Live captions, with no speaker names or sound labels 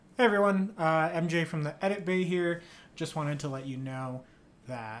Hey everyone, MJ from the Edit Bay here. Just wanted to let you know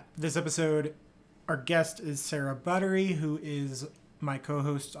that this episode, our guest is Sarah Buttery, who is my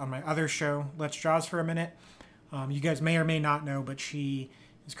co-host on my other show, Let's Jaws for a Minute. You guys may or may not know, but she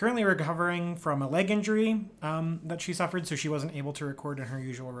is currently recovering from a leg injury that she suffered, so she wasn't able to record in her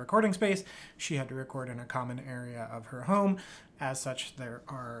usual recording space. She had to record in a common area of her home. As such, there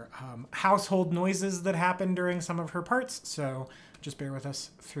are household noises that happen during some of her parts, so just bear with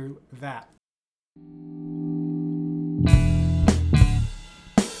us through that.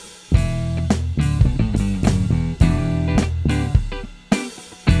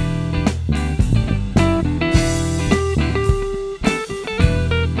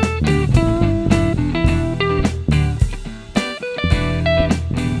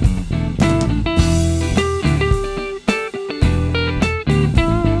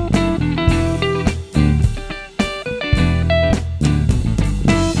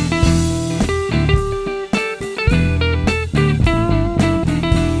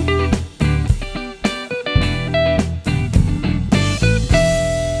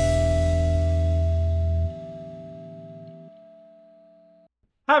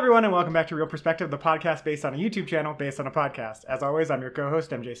 Hi, everyone, and welcome back to Real Perspective, the podcast based on a YouTube channel based on a podcast. As always, I'm your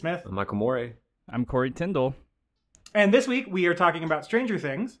co-host, MJ Smith. I'm Michael Morey. I'm Corey Tyndall. And this week, we are talking about Stranger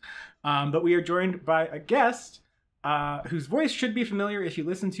Things, but we are joined by a guest whose voice should be familiar if you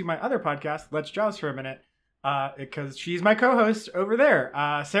listen to my other podcast, Let's Jaws for a Minute, because she's my co-host over there.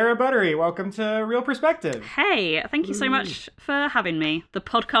 Sarah Buttery, welcome to Real Perspective. Hey, thank you so much for having me. The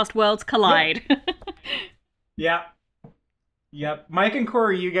podcast worlds collide. Yeah. Yep. Mike and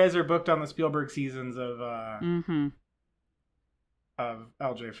Corey, you guys are booked on the Spielberg seasons of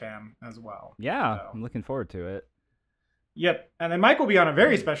LJ Fam as well. Yeah, So. I'm looking forward to it. Yep. And then Mike will be on a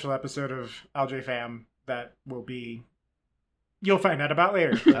very special episode of LJ Fam that will be, you'll find out about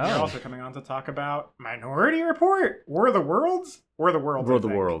later. But They're also coming on to talk about Minority Report, War of the Worlds? War of the Worlds, War of the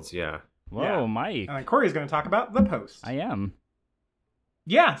Worlds, yeah. Whoa, Yeah. Mike. And then Corey's going to talk about The Post. I am.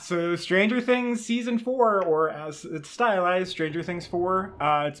 Yeah, so Stranger Things Season 4, or as it's stylized, Stranger Things 4.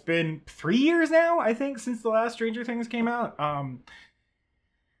 It's been 3 years now, I think, since the last Stranger Things came out.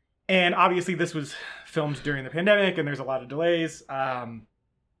 And obviously this was filmed during the pandemic, and there's a lot of delays.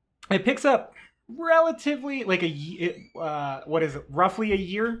 It picks up relatively, like roughly a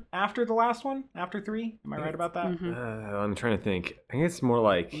year after the last one? After 3? Am I right about that? Mm-hmm. I'm trying to think. I think it's more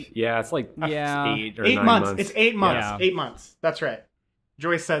like, it's like 8 or 9 months. months. It's 8 months. Yeah. 8 months. That's right.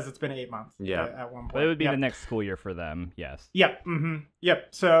 Joyce says it's been 8 months. Yeah. At one point. But it would be Yep. the next school year for them, yes. Yep. Mm-hmm. Yep.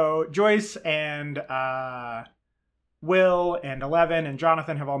 So Joyce and Will and Eleven and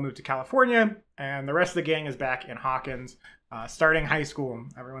Jonathan have all moved to California, and the rest of the gang is back in Hawkins, starting high school.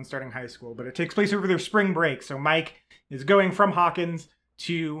 Everyone's starting high school, but it takes place over their spring break. So Mike is going from Hawkins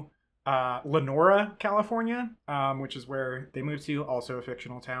to Lenora, California, which is where they moved to, also a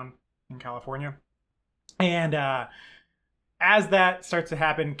fictional town in California. And as that starts to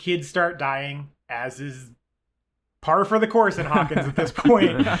happen, kids start dying, as is par for the course in Hawkins at this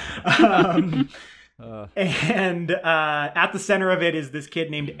point. And at the center of it is this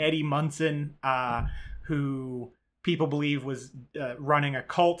kid named Eddie Munson, who people believe was running a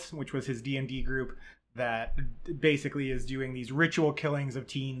cult, which was his D&D group, that basically is doing these ritual killings of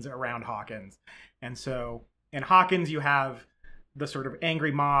teens around Hawkins. And so in Hawkins, you have the sort of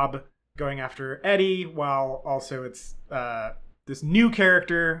angry mob going after Eddie, while also it's this new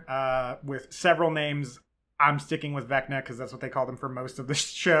character with several names. I'm sticking with Vecna because that's what they called him for most of the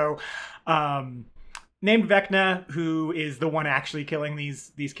show. Named Vecna, who is the one actually killing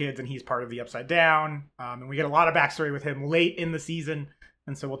these kids, and he's part of the Upside Down. And we get a lot of backstory with him late in the season,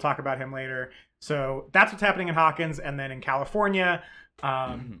 and so we'll talk about him later. So that's what's happening in Hawkins. And then in California,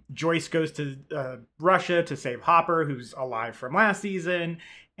 Joyce goes to Russia to save Hopper, who's alive from last season.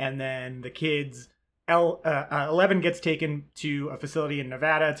 And then the kids, Eleven gets taken to a facility in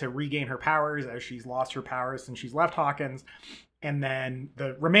Nevada to regain her powers, as she's lost her powers since she's left Hawkins. And then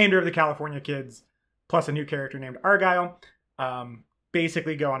the remainder of the California kids, plus a new character named Argyle,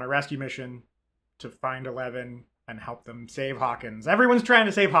 basically go on a rescue mission to find Eleven and help them save Hawkins. Everyone's trying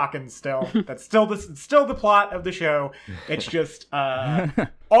to save Hawkins still. That's still the plot of the show. It's just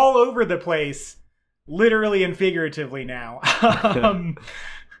all over the place, literally and figuratively now.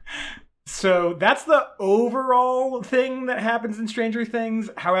 So that's the overall thing that happens in Stranger Things.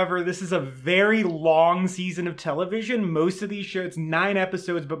 However, this is a very long season of television. Most of these shows, 9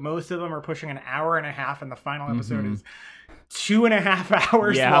 episodes, but most of them are pushing an hour and a half, and the final episode is 2.5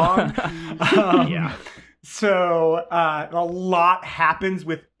 hours long. Yeah. So a lot happens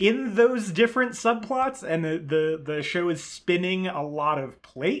within those different subplots, and the show is spinning a lot of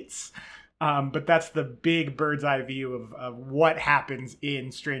plates. But that's the big bird's eye view of what happens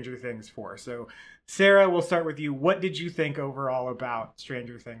in Stranger Things 4. So, Sarah, we'll start with you. What did you think overall about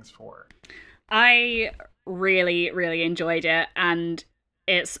Stranger Things 4? I really, really enjoyed it. And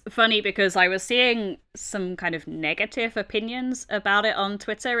it's funny because I was seeing some kind of negative opinions about it on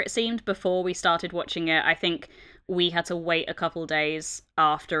Twitter, it seemed, before we started watching it. I think we had to wait a couple days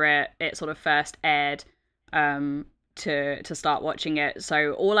after it sort of first aired to start watching it.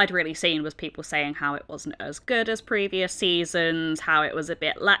 So all I'd really seen was people saying how it wasn't as good as previous seasons, how it was a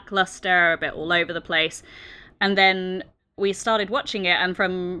bit lackluster, a bit all over the place. And then we started watching it, and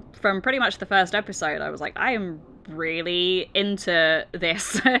from pretty much the first episode, I was like, I am really into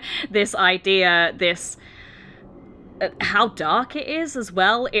this this idea, this how dark it is as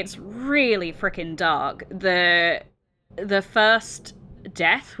well. It's really freaking dark. The first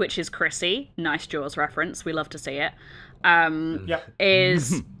death, which is Chrissy, nice Jaws reference, we love to see it,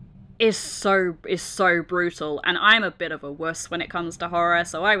 is so brutal. And I'm a bit of a wuss when it comes to horror,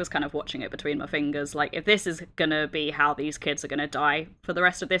 so I was kind of watching it between my fingers, like, if this is gonna be how these kids are gonna die for the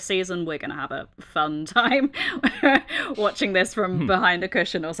rest of this season, we're gonna have a fun time watching this from behind a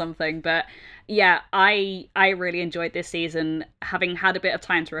cushion or something. But yeah, I really enjoyed this season. Having had a bit of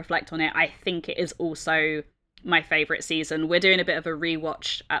time to reflect on it, I think it is also my favorite season. We're doing a bit of a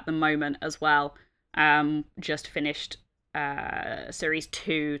rewatch at the moment as well. Just finished series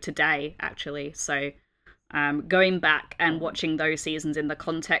 2 today, actually. So going back and watching those seasons in the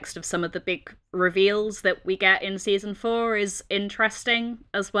context of some of the big reveals that we get in season 4 is interesting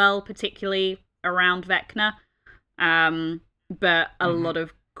as well, particularly around Vecna. But a lot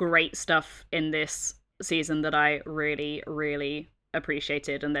of great stuff in this season that I really, really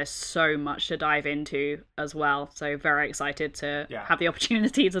appreciated, and there's so much to dive into as well. So very excited to have the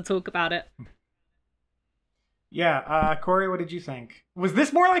opportunity to talk about it. Yeah, Corey, what did you think? Was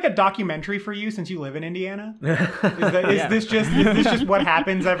this more like a documentary for you since you live in Indiana? Is this just what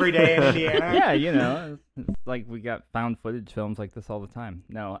happens every day in Indiana? Yeah, you know, it's like we got found footage films like this all the time.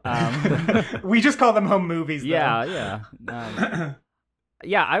 No, we just call them home movies. Though.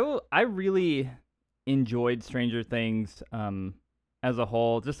 Yeah. I really enjoyed Stranger Things as a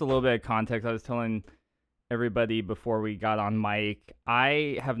whole. Just a little bit of context. I was telling everybody before we got on mic,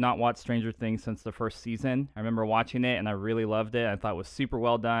 I have not watched Stranger Things since the first season. I remember watching it and I really loved it. I thought it was super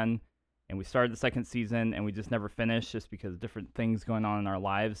well done. And we started the second season and we just never finished just because of different things going on in our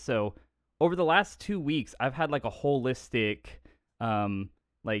lives. So over the last 2 weeks, I've had like a holistic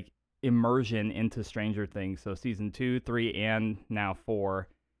like immersion into Stranger Things. So season 2, 3, and now 4.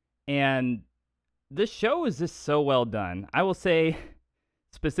 And this show is just so well done. I will say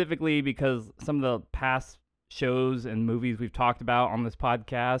specifically because some of the past shows and movies we've talked about on this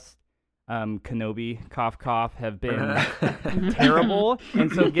podcast, Kenobi, cough, cough, have been terrible. And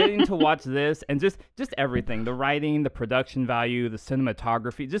so getting to watch this and just everything, the writing, the production value, the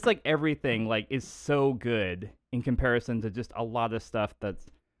cinematography, just like everything like is so good in comparison to just a lot of stuff that's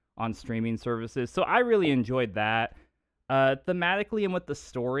on streaming services. So I really enjoyed that. Thematically and with the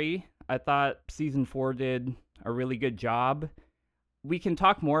story, I thought season 4 did a really good job. We can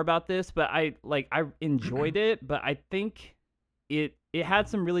talk more about this, but I enjoyed it, but I think it had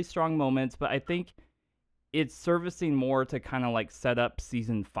some really strong moments, but I think it's servicing more to kind of like set up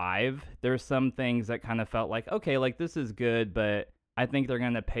season 5. There's some things that kind of felt like, okay, like this is good, but I think they're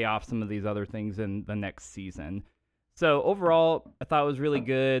going to pay off some of these other things in the next season. So overall, I thought it was really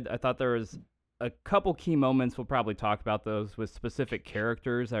good. I thought there was a couple key moments. We'll probably talk about those with specific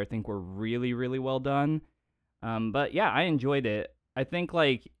characters that I think were really, really well done. But yeah, I enjoyed it. I think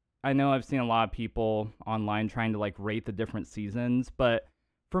like, I know I've seen a lot of people online trying to like rate the different seasons, but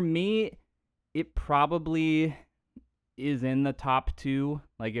for me, it probably is in the top 2,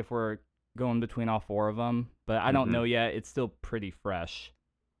 like if we're going between all 4 of them, but I don't know yet. It's still pretty fresh.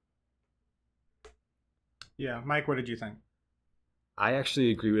 Yeah, Mike, what did you think? I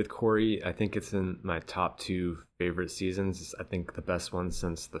actually agree with Corey. I think it's in my top 2 favorite seasons. I think the best one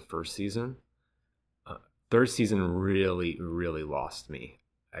since the first season. Third season really, really lost me.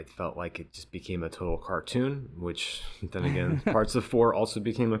 I felt like it just became a total cartoon, which then again, parts of 4 also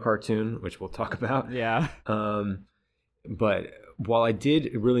became a cartoon, which we'll talk about. Yeah. But while I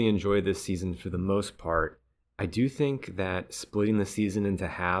did really enjoy this season for the most part, I do think that splitting the season into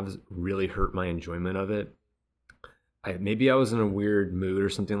halves really hurt my enjoyment of it. Maybe I was in a weird mood or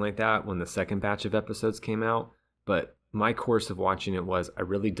something like that when the second batch of episodes came out, but my course of watching it was I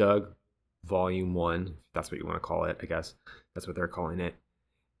really dug Volume 1, if that's what you want to call it, I guess. That's what they're calling it.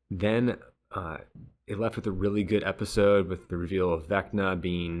 Then it left with a really good episode with the reveal of Vecna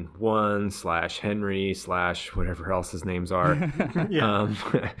being one/Henry/ whatever else his names are. Yeah.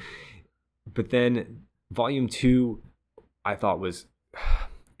 But then volume 2, I thought was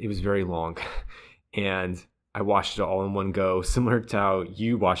very long, and I watched it all in one go, similar to how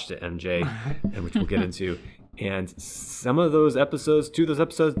you watched it, MJ, and which we'll get into. And some of those episodes, 2 of those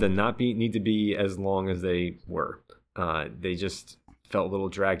episodes, did not need to be as long as they were. They just felt a little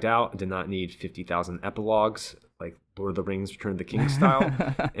dragged out. Did not need 50,000 epilogues like Lord of the Rings Return of the King style.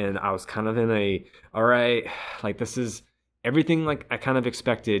 And I was kind of in all right, like this is everything like I kind of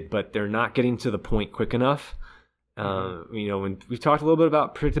expected, but they're not getting to the point quick enough. When we've talked a little bit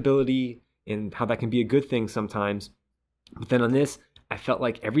about predictability and how that can be a good thing sometimes, but then on this, I felt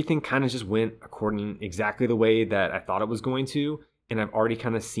like everything kind of just went according exactly the way that I thought it was going to. And I've already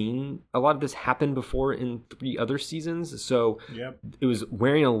kind of seen a lot of this happen before in 3 other seasons. So It was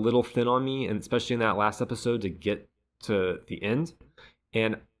wearing a little thin on me, and especially in that last episode to get to the end.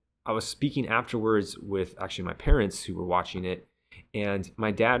 And I was speaking afterwards with actually my parents who were watching it. And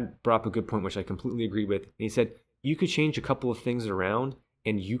my dad brought up a good point, which I completely agree with. And he said, you could change a couple of things around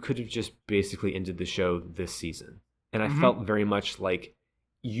and you could have just basically ended the show this season. And I felt very much like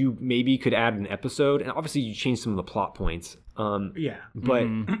you maybe could add an episode, and obviously you change some of the plot points. But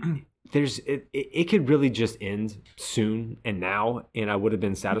it could really just end soon and now, and I would have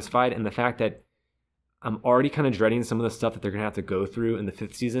been satisfied. And the fact that I'm already kind of dreading some of the stuff that they're gonna have to go through in the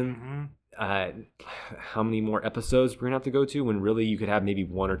 5th season. How many more episodes we're gonna have to go to when really you could have maybe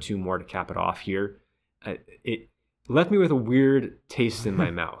 1 or 2 more to cap it off here. It left me with a weird taste in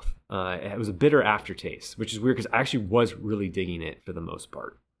my mouth. It was a bitter aftertaste, which is weird because I actually was really digging it for the most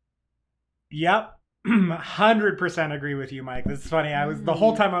part. Yep. 100% agree with you, Mike. This is funny. The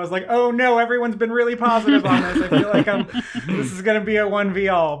whole time I was like, oh no, everyone's been really positive on this. I feel like this is going to be a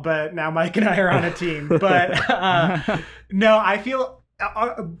 1v all, but now Mike and I are on a team. But no, I feel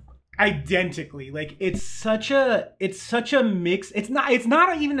identically. Like it's such a mix. It's not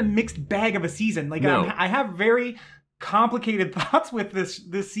even a mixed bag of a season. Like no. I have very complicated thoughts with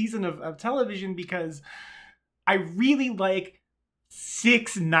this season of television because I really like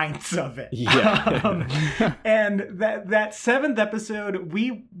 6/9 of it. And that 7th episode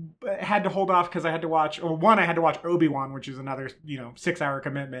we had to hold off because I had to watch Obi-Wan, which is another 6-hour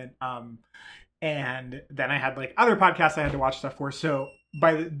commitment, and then I had like other podcasts I had to watch stuff for. So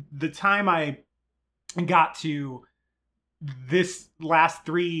by the time I got to this last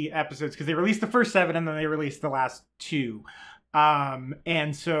 3 episodes, because they released the first 7 and then they released the last 2,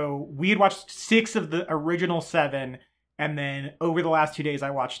 and so we had watched 6 of the original 7. And then over the last 2 days,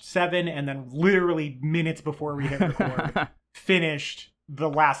 I watched 7, and then literally minutes before we hit record, finished the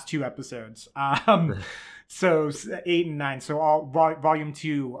last 2 episodes. So 8 and 9, so all volume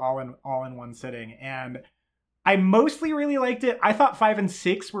 2, all in one sitting, and I mostly really liked it. I thought 5 and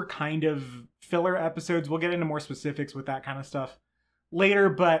 6 were kind of filler episodes. We'll get into more specifics with that kind of stuff later,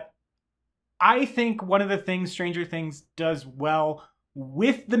 but I think one of the things Stranger Things does well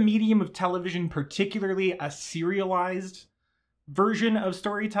with the medium of television, particularly a serialized version of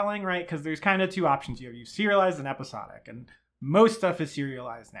storytelling, right? Because there's kind of 2 options. You have serialized and episodic, and most stuff is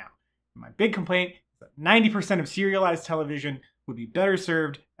serialized now. My big complaint is that 90% of serialized television would be better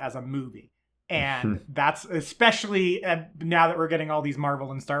served as a movie. And that's especially now that we're getting all these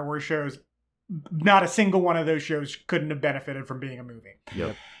Marvel and Star Wars shows, not a single one of those shows couldn't have benefited from being a movie.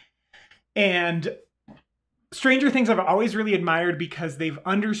 Yep. And Stranger Things I've always really admired because they've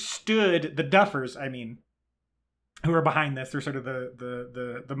understood the Duffers, who are behind this. They're sort of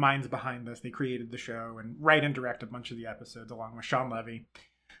the minds behind this. They created the show and write and direct a bunch of the episodes along with Sean Levy.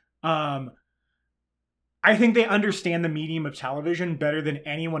 I think they understand the medium of television better than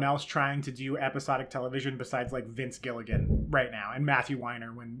anyone else trying to do episodic television besides like Vince Gilligan right now and Matthew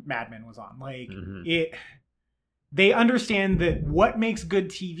Weiner when Mad Men was on. They understand that what makes good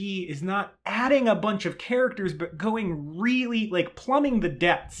TV is not adding a bunch of characters, but going really like plumbing the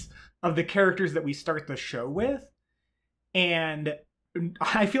depths of the characters that we start the show with. And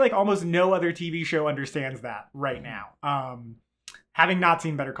I feel like almost no other TV show understands that right now. Having not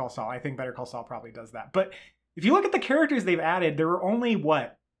seen Better Call Saul, I think Better Call Saul probably does that. But if you look at the characters they've added, there were only,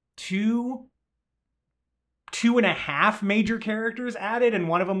 2.5 major characters added, and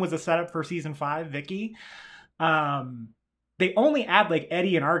one of them was a setup for season 5, Vicky. They only add like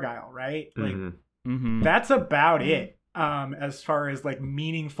Eddie and Argyle, right? Like that's about it. As far as like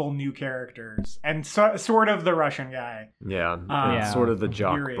meaningful new characters, and sort of the Russian guy. Sort of the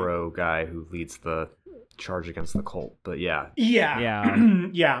jock bro guy who leads the charge against the cult. But yeah.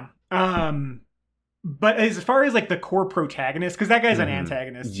 but as far as like the core protagonist, because that guy's an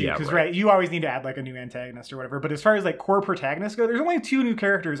antagonist too, Yeah, because right. you always need to add like a new antagonist or whatever. But as far as like core protagonists go, there's only 2 new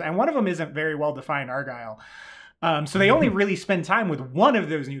characters, and one of them isn't very well defined, Argyle. So they only really spend time with one of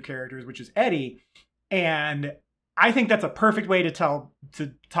those new characters, which is Eddie, and I think that's a perfect way to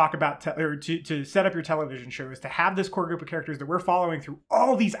talk about to set up your television show, is to have this core group of characters that we're following through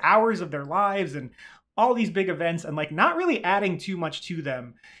all these hours of their lives and all these big events, and like not really adding too much to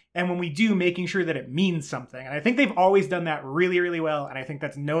them. And when we do, making sure that it means something. And I think they've always done that really, really well. And I think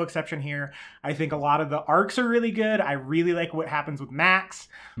that's no exception here. I think a lot of the arcs are really good. I really like what happens with Max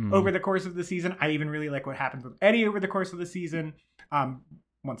over the course of the season. I even really like what happens with Eddie over the course of the season.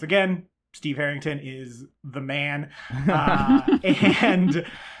 Once again, Steve Harrington is the man. And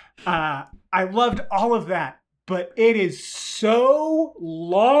I loved all of that. But it is so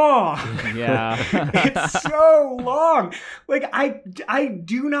long. Yeah. It's so long. Like I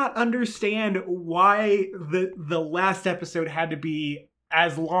do not understand why the last episode had to be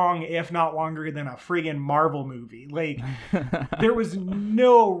as long, if not longer, than a friggin' Marvel movie. Like there was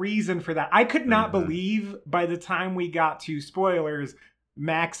no reason for that. I could not believe by the time we got to spoilers,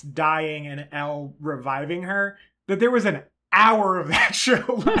 Max dying and Elle reviving her, that there was an hour of that show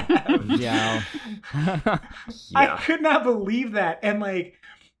left. Yeah. I could not believe that. And like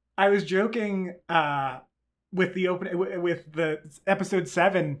I was joking with the episode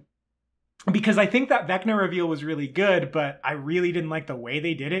 7, because I think that Vecna reveal was really good, but I really didn't like the way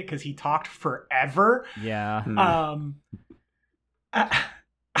they did it, because he talked forever. Yeah.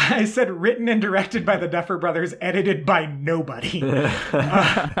 I said written and directed by the Duffer Brothers, edited by nobody.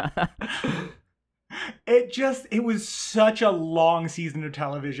 It was such a long season of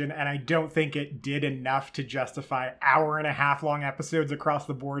television, and I don't think it did enough to justify 1.5 hour long episodes across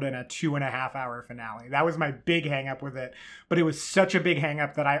the board and a 2.5 hour finale. That was my big hang up with it. But it was such a big hang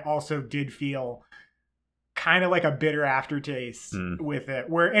up that I also did feel kind of like a bitter aftertaste with it,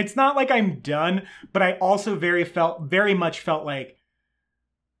 where it's not like I'm done, but I also very much felt like,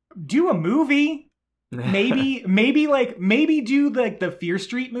 do a movie. maybe do like the Fear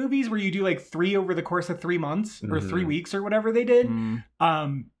Street movies, where you do like 3 over the course of 3 months or 3 weeks or whatever they did,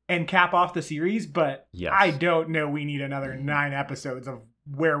 and cap off the series. But yes. I don't know, we need another 9 episodes of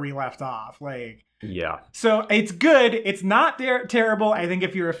where we left off. Like, yeah. So it's good. It's not terrible. I think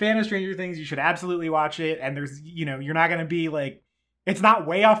if you're a fan of Stranger Things, you should absolutely watch it. And there's, you're not going to be like, it's not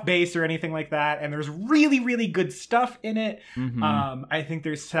way off base or anything like that. And there's really, really good stuff in it. I think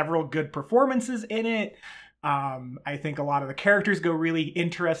there's several good performances in it. I think a lot of the characters go really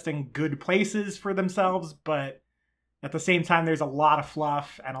interesting, good places for themselves. But at the same time, there's a lot of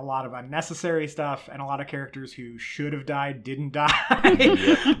fluff and a lot of unnecessary stuff, and a lot of characters who should have died didn't die.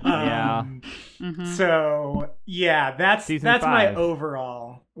 So yeah, that's my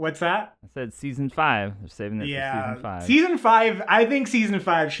overall. What's that? I said season 5. They're saving it for season 5. Season 5. I think season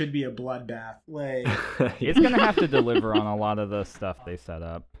 5 should be a bloodbath. Like it's gonna have to deliver on a lot of the stuff they set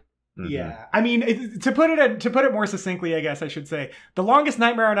up. Yeah, I mean, to put it more succinctly, I guess I should say the longest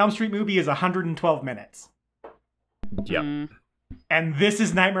Nightmare on Elm Street movie is 112 minutes. Yep. And this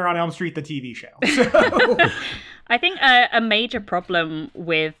is Nightmare on Elm Street, the TV show. So. I think a major problem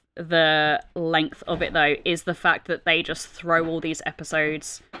with the length of it, though, is the fact that they just throw all these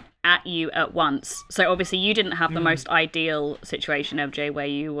episodes at you at once. So obviously you didn't have the most ideal situation, MJ, where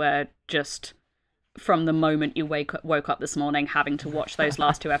you were just, from the moment you woke up this morning, having to watch those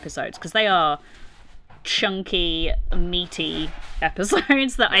last 2 episodes, because they are chunky, meaty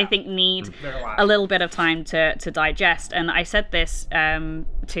episodes that I think need a little bit of time to digest. And I said this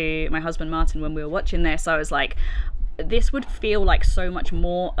to my husband Martin when we were watching this. I was like, this would feel like so much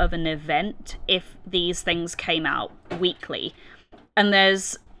more of an event if these things came out weekly. And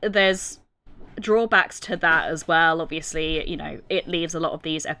there's drawbacks to that as well. Obviously, it leaves a lot of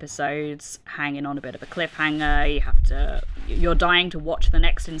these episodes hanging on a bit of a cliffhanger. You're dying to watch the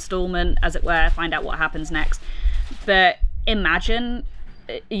next installment, as it were, find out what happens next. But imagine,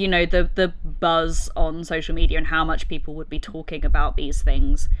 the buzz on social media and how much people would be talking about these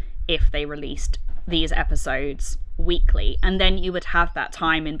things if they released these episodes weekly, and then you would have that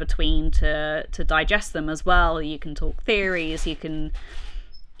time in between to digest them as well. You can talk theories, you can,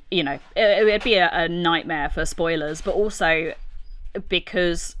 it would be a nightmare for spoilers, but also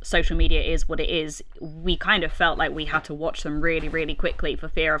because social media is what it is, we kind of felt like we had to watch them really, really quickly for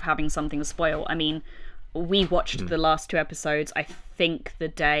fear of having something spoil. I mean, we watched the last 2 episodes, I think the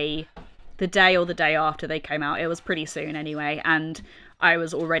day or the day after they came out. It was pretty soon anyway, and I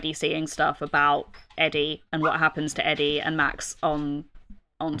was already seeing stuff about Eddie and what happens to Eddie and Max on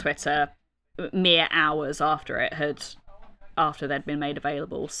Twitter mere hours after they'd been made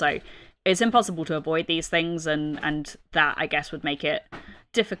available. So it's impossible to avoid these things, and that I guess would make it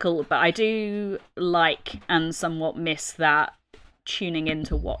difficult. But I do like and somewhat miss that tuning in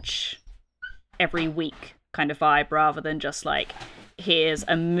to watch every week kind of vibe, rather than just like, here's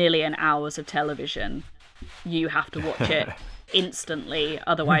a million hours of television, you have to watch it instantly,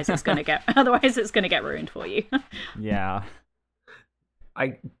 otherwise it's gonna get ruined for you. Yeah.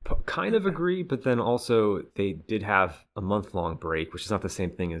 I kind of agree, but then also they did have a month-long break, which is not the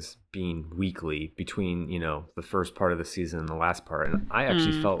same thing as being weekly between, the first part of the season and the last part. And I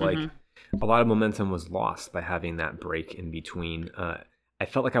actually felt like a lot of momentum was lost by having that break in between. I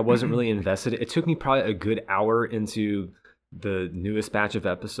felt like I wasn't really invested. It took me probably a good hour into the newest batch of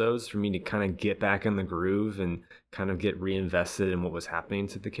episodes for me to kind of get back in the groove and kind of get reinvested in what was happening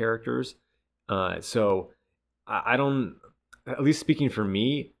to the characters. So I don't... At least speaking for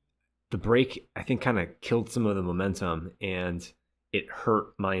me, the break, I think, kind of killed some of the momentum, and it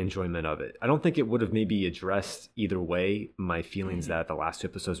hurt my enjoyment of it. I don't think it would have maybe addressed either way my feelings that the last two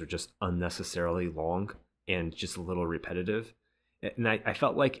episodes were just unnecessarily long and just a little repetitive. And I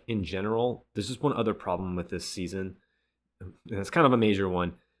felt like, in general, there's just one other problem with this season, and it's kind of a major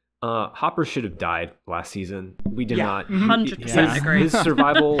one. Hopper should have died last season. We did not. 100% agree. His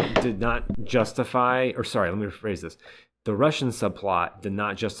survival did not justify, or sorry, let me rephrase this. The Russian subplot did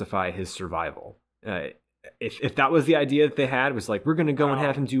not justify his survival. If that was the idea that they had, was like, we're going to go and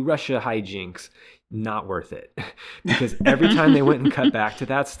have him do Russia hijinks, not worth it. Because every time they went and cut back to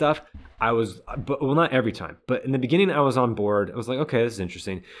that stuff, well, not every time, but in the beginning I was on board. I was like, okay, this is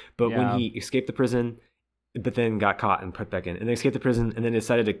interesting. But when he escaped the prison, but then got caught and put back in, and then escaped the prison, and then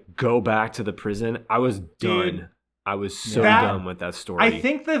decided to go back to the prison, I was done. I was so done with that story. I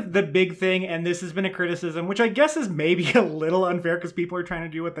think the big thing, and this has been a criticism, which I guess is maybe a little unfair because people are trying to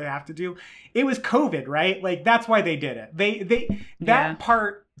do what they have to do. It was COVID, right? Like, that's why they did it. That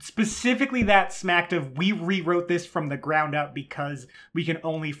part, specifically that smacked of, we rewrote this from the ground up because we can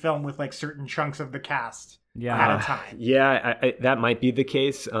only film with like certain chunks of the cast at a time. Yeah, that might be the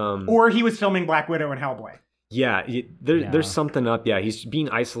case. Or he was filming Black Widow and Hellboy. Yeah, there's something up. Yeah, he's being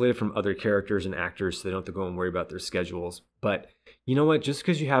isolated from other characters and actors, so they don't have to go and worry about their schedules. But you know what? Just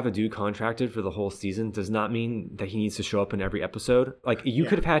because you have a dude contracted for the whole season does not mean that he needs to show up in every episode. Like, you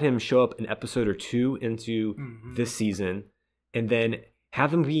could have had him show up an episode or two into this season, and then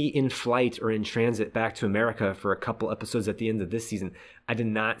have him be in flight or in transit back to America for a couple episodes at the end of this season. I did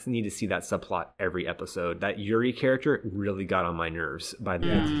not need to see that subplot every episode. That Yuri character really got on my nerves by the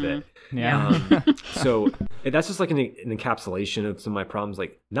end of it. Yeah. So that's just like an encapsulation of some of my problems.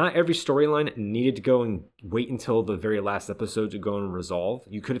 Like, not every storyline needed to go and wait until the very last episode to go and resolve.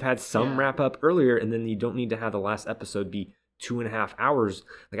 You could have had some wrap up earlier, and then you don't need to have the last episode be 2.5 hours.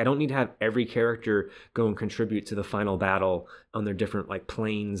 Like, I don't need to have every character go and contribute to the final battle on their different like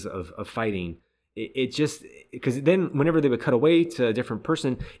planes of fighting. It just, because then whenever they would cut away to a different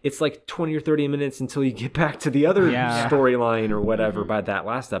person, it's like 20 or 30 minutes until you get back to the other storyline or whatever by that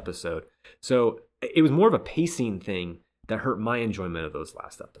last episode. So it was more of a pacing thing that hurt my enjoyment of those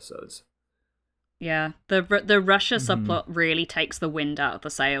last episodes. Yeah, the Russia subplot really takes the wind out of the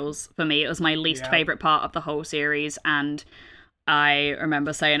sails for me. It was my least favorite part of the whole series, and I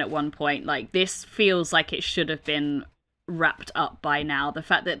remember saying at one point, like, this feels like it should have been wrapped up by now. The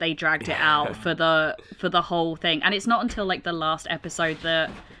fact that they dragged it out for the whole thing, and it's not until like the last episode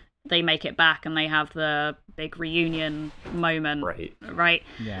that they make it back and they have the big reunion moment, right?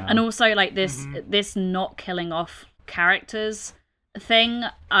 Yeah. And also like this not killing off characters thing,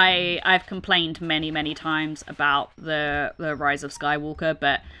 I've complained many times about the Rise of Skywalker,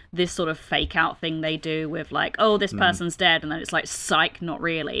 but this sort of fake out thing they do with like, oh, this person's dead, and then it's like, psych, not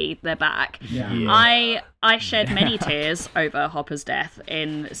really, they're back. I shed many tears over Hopper's death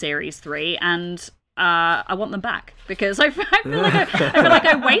in series 3, and I want them back because I feel like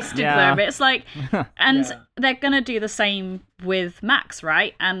I wasted them. It's like, and they're gonna do the same with Max,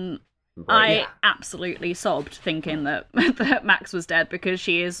 right? And I absolutely sobbed thinking that Max was dead, because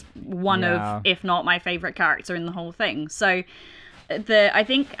she is one of, if not my favorite character in the whole thing. So I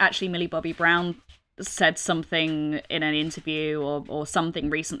think actually Millie Bobby Brown said something in an interview or something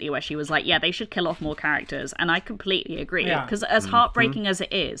recently where she was like, yeah, they should kill off more characters. And I completely agree, because as heartbreaking as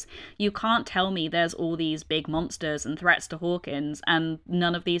it is, you can't tell me there's all these big monsters and threats to Hawkins and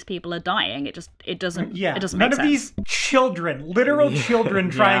none of these people are dying. It doesn't make sense. None of these children, literal children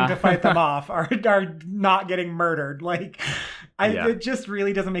trying to fight them off are not getting murdered. Like, it just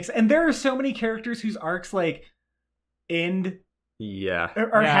really doesn't make sense. And there are so many characters whose arcs like end Yeah.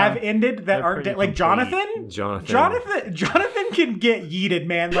 or Yeah. have ended that They're aren't pretty dead. Like complete. Jonathan can get yeeted,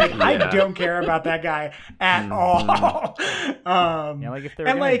 man. Like I Yeah. don't care about that guy at Mhm. all. Yeah, like if they were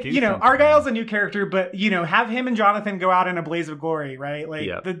And gonna like, do you know, something. Argyle's a new character, but you know, have him and Jonathan go out in a blaze of glory, right? Like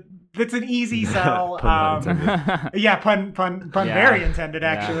Yep. that's an easy sell. Pun not intended. Yeah, pun Yeah. very intended,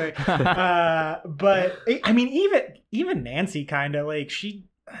 Yeah. actually. But I mean, even Nancy kind of like she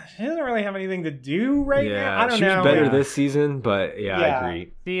doesn't really have anything to do right now. I don't she know. was better Yeah. this season, but yeah, Yeah. I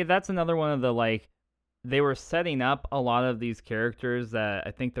agree. See, that's another one of the like they were setting up a lot of these characters that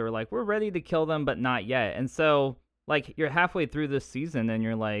I think they were like, we're ready to kill them, but not yet. And so like you're halfway through this season and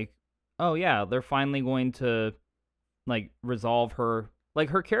you're like, oh yeah, they're finally going to like resolve her, like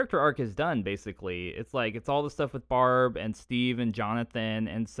her character arc is done basically. It's like it's all the stuff with Barb and Steve and Jonathan.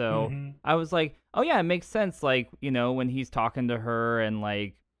 And so Mhm. I was like, oh yeah, it makes sense. Like, you know, when he's talking to her and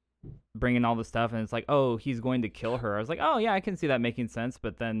like bringing all the stuff and it's like, oh, he's going to kill her. I was like, oh yeah, I can see that making sense.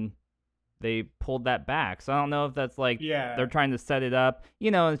 But then they pulled that back. So I don't know if that's like Yeah. they're trying to set it up,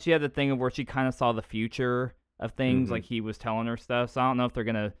 you know, and she had the thing of where she kind of saw the future of things, Mhm. like he was telling her stuff. So I don't know if they're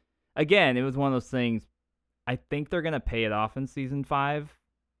gonna, again, it was one of those things. I think they're gonna pay it off in season 5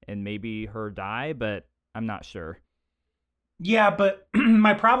 and maybe her die, but I'm not sure. Yeah, but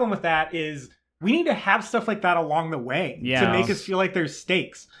my problem with that is we need to have stuff like that along the way to Yeah. make us feel like there's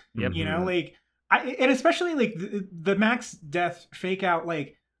stakes. Yep. You know, Mhm. like and especially like the Max death fake out.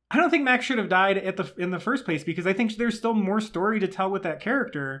 Like I don't think Max should have died in the first place because I think there's still more story to tell with that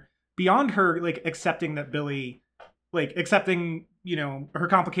character beyond her like accepting that Billy, like accepting you know her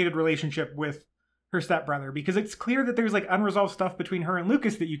complicated relationship with her stepbrother because it's clear that there's like unresolved stuff between her and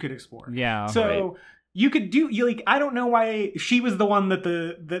Lucas that you could explore. Yeah. So you could do you like I don't know why she was the one that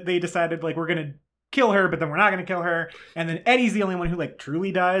they decided like we're gonna kill her, but then we're not gonna kill her, and then Eddie's the only one who like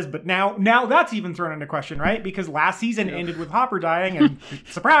truly dies. But now that's even thrown into question, right? Because last season ended with Hopper dying, and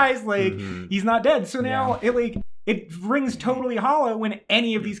surprise, like Mhm. he's not dead. So now it rings totally hollow when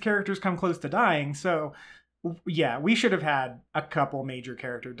any of these characters come close to dying. So yeah, we should have had a couple major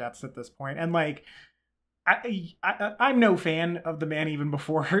character deaths at this point, and like I'm no fan of the man even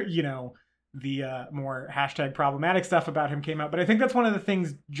before you know the more hashtag problematic stuff about him came out. But I think that's one of the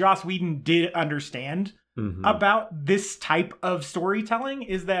things Joss Whedon did understand Mhm. about this type of storytelling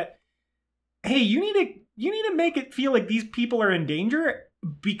is that, hey, you need to make it feel like these people are in danger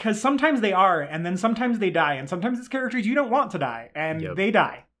because sometimes they are, and then sometimes they die, and sometimes it's characters you don't want to die, and Yep. they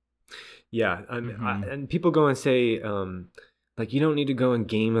die. Yeah, and people go and say, like, you don't need to go and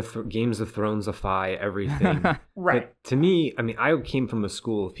Games of Thrones-ify everything. Right. But to me, I mean, I came from a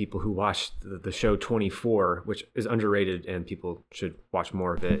school of people who watched the show 24, which is underrated, and people should watch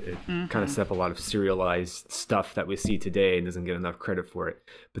more of it. It kind of set up a lot of serialized stuff that we see today and doesn't get enough credit for it.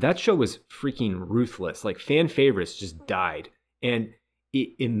 But that show was freaking ruthless. Like, fan favorites just died. And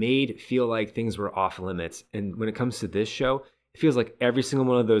it made it feel like things were off limits. And when it comes to this show, it feels like every single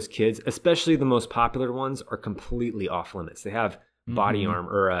one of those kids, especially the most popular ones, are completely off limits. They have body Mhm.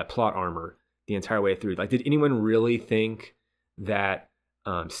 armor or plot armor the entire way through. Like, did anyone really think that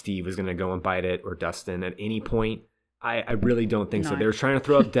Steve was going to go and bite it or Dustin at any point? I really don't think so. No. They were trying to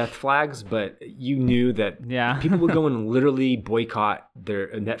throw up death flags, but you knew that Yeah. people would go and literally boycott their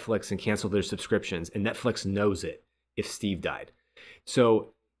Netflix and cancel their subscriptions, and Netflix knows it if Steve died.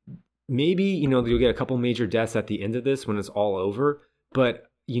 So maybe, you know, you'll get a couple major deaths at the end of this when it's all over, but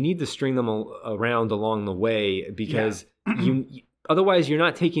you need to string them around along the way because otherwise you're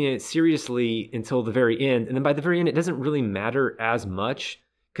not taking it seriously until the very end. And then by the very end, it doesn't really matter as much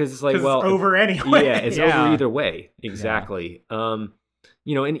because it's like, 'Cause well, it's over anyway. Yeah, it's Yeah. over either way. Exactly.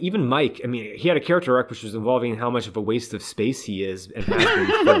 You know, and even Mike, I mean, he had a character arc which was involving how much of a waste of space he is and has been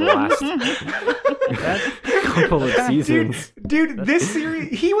for the last couple of seasons. Dude, this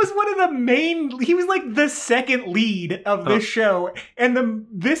series, he was one of the main, he was like the second lead of this show, and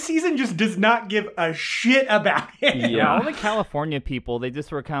this season just does not give a shit about him. Yeah, all the California people, they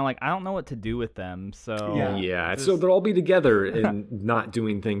just were kind of like, I don't know what to do with them. So Yeah, just- so they'll all be together and not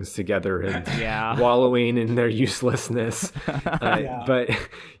doing things together and Yeah. wallowing in their uselessness. Yeah. But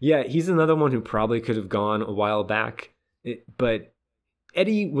yeah, he's another one who probably could have gone a while back. But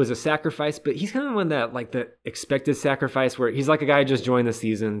Eddie was a sacrifice, but he's kind of one that like the expected sacrifice where he's like a guy who just joined the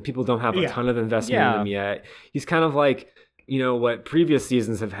season. People don't have a ton of investment in him yet. He's kind of like, you know, what previous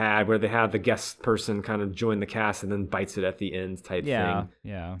seasons have had where they have the guest person kind of join the cast and then bites it at the end type thing.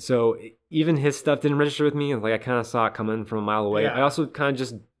 Yeah. So even his stuff didn't register with me. Like I kind of saw it coming from a mile away. Yeah. I also kind of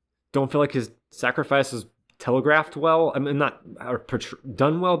just don't feel like his sacrifice was telegraphed well. I mean, not or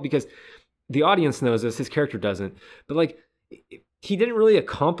done well because the audience knows this. His character doesn't. But like, he didn't really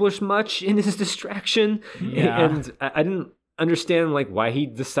accomplish much in his distraction. Yeah. And I understand like why he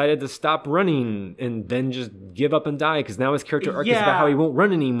decided to stop running and then just give up and die, because now his character arc is about how he won't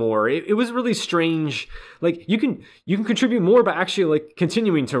run anymore. It was really strange. Like you can contribute more by actually like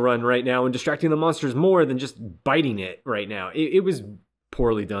continuing to run right now and distracting the monsters more than just biting it right now. It was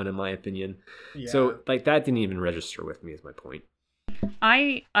poorly done in my opinion. So like that didn't even register with me, is my point.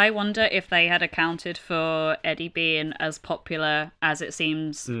 I wonder if they had accounted for Eddie being as popular as it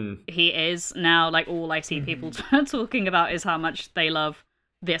seems he is now. Like all I see people talking about is how much they love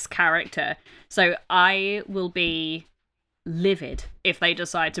this character. So I will be livid if they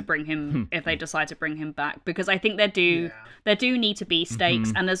decide to bring him back, because I think there do need to be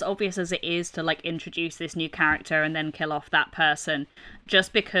stakes, and as obvious as it is to like introduce this new character and then kill off that person,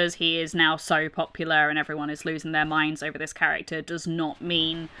 just because he is now so popular and everyone is losing their minds over this character does not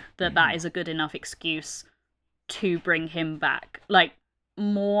mean that that is a good enough excuse to bring him back. Like,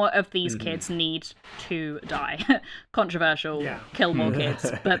 more of these kids need to die. Controversial, kill more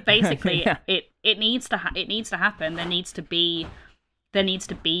kids, but basically it needs to happen. There needs to be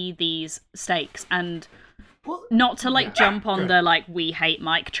these stakes, and not to like jump on the like we hate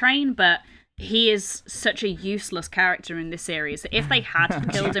Mike train, but he is such a useless character in this series that if they had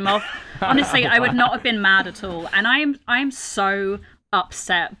killed him off, honestly, I would not have been mad at all. And I'm so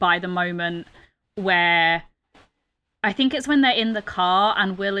upset by the moment where I think it's when they're in the car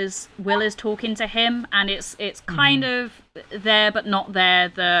and Will is talking to him, and it's kind of there but not there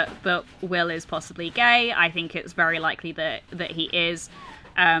that Will is possibly gay. I think it's very likely that he is,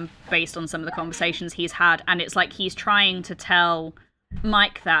 based on some of the conversations he's had, and it's like he's trying to tell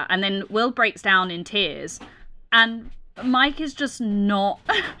Mike that, and then Will breaks down in tears, and Mike is just not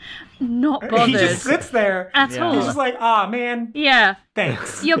bothered. He just sits there at all. He's just like, man. Yeah.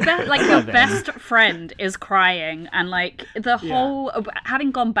 Thanks. Your best friend is crying, and like the whole,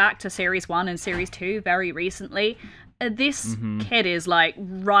 having gone back to series 1 and series 2 very recently, this kid is like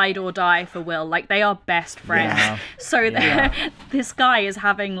ride or die for Will. Like they are best friends. Yeah. So this guy is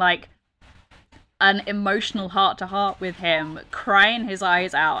having like an emotional heart-to-heart with him, crying his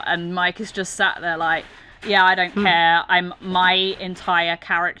eyes out, and Mike is just sat there like, yeah, I don't care. My entire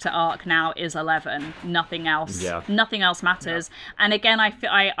character arc now is 11. Nothing else. Yeah. Nothing else matters. Yeah. And again,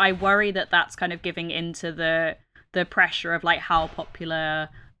 I worry that that's kind of giving into the pressure of like how popular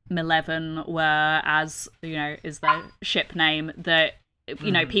Maleven were, as you know, is their ship name. That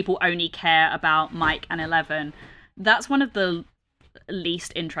you know, people only care about Mike and 11. That's one of the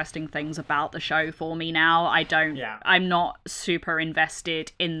least interesting things about the show for me now. I'm not super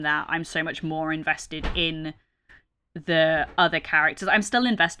invested in that. I'm so much more invested in the other characters. I'm still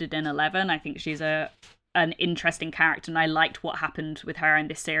invested in 11. I think she's an interesting character, and I liked what happened with her in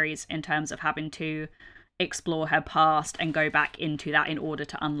this series in terms of having to explore her past and go back into that in order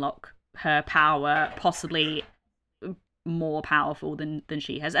to unlock her power, possibly more powerful than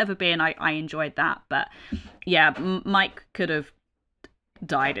she has ever been. I enjoyed that, but yeah, Mike could have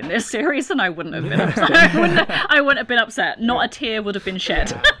died in this series and I wouldn't have been upset. I wouldn't have been upset. Not a tear would have been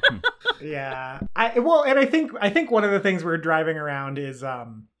shed. Yeah. I think one of the things we're driving around is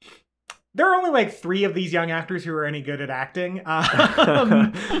there are only like 3 of these young actors who are any good at acting.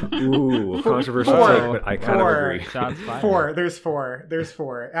 Ooh, controversial take, but I kind of agree. Shots fired. 4. There's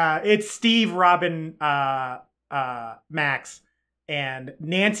 4. It's Steve, Robin, Max, and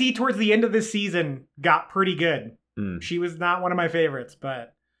Nancy towards the end of this season got pretty good. She was not one of my favorites,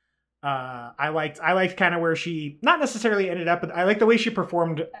 but I liked kind of where she not necessarily ended up, but I like the way she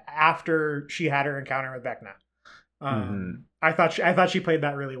performed after she had her encounter with Vecna. I thought she played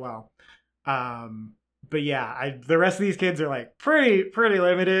that really well. But yeah, the rest of these kids are like pretty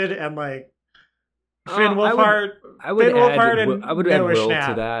limited, and like Finn Wolfhard. I would add Will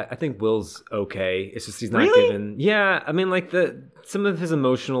to that. I think Will's okay. It's just he's not given. Yeah, I mean, like some of his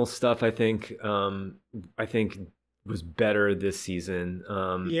emotional stuff. I think was better this season.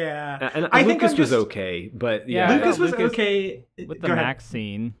 And I think Lucas was okay, but yeah, Lucas was okay with the Max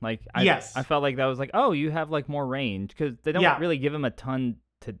scene. Like, I felt like that was like, oh, you have like more range, because they don't really give him a ton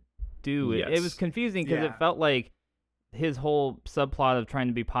to do. Yes. It was confusing because it felt like his whole subplot of trying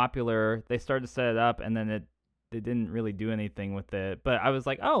to be popular, they started to set it up, and then they didn't really do anything with it. But I was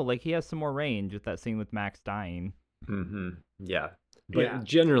like, oh, like he has some more range with that scene with Max dying. Yeah. But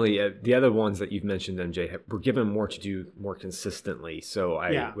generally, the other ones that you've mentioned, MJ, were given more to do more consistently. So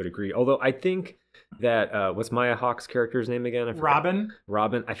I would agree. Although I think that, what's Maya Hawke's character's name again?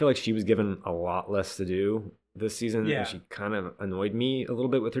 Robin. I feel like she was given a lot less to do this season. Yeah. And she kind of annoyed me a little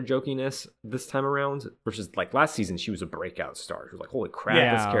bit with her jokiness this time around. Versus like last season, she was a breakout star. She was like, holy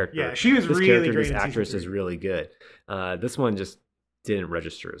crap, this character. Yeah, she was really great. This actress is really good. This one just didn't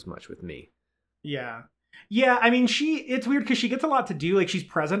register as much with me. Yeah. Yeah, I mean, it's weird because she gets a lot to do. Like, she's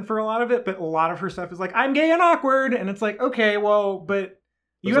present for a lot of it, but a lot of her stuff is like, I'm gay and awkward. And it's like, okay, well, but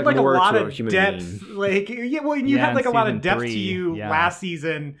you There's, had like a more lot to a of human depth. being. Like, yeah, well, you Yeah, had like a in lot of season depth to 3, you yeah. last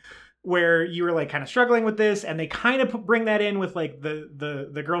season where you were like kind of struggling with this. And they kind of bring that in with like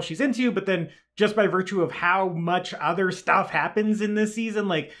the girl she's into. But then just by virtue of how much other stuff happens in this season,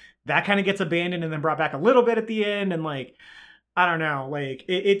 like that kind of gets abandoned and then brought back a little bit at the end. And like, I don't know, like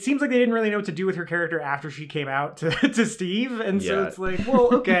it seems like they didn't really know what to do with her character after she came out to Steve, and so Yeah. it's like,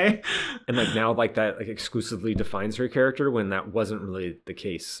 well, okay. And like now, like that like exclusively defines her character when that wasn't really the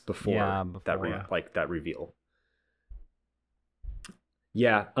case before, Yeah, that before. like that reveal.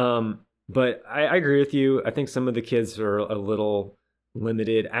 Yeah, but I agree with you. I think some of the kids are a little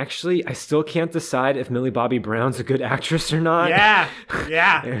limited. Actually, I still can't decide if Millie Bobby Brown's a good actress or not. Yeah.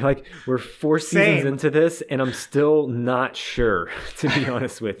 Like we're 4 seasons Same. into this, and I'm still not sure, to be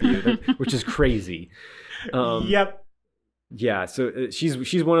honest with you, which is crazy. Yep. Yeah, so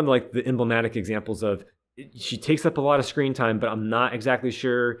she's one of like the emblematic examples of she takes up a lot of screen time, but I'm not exactly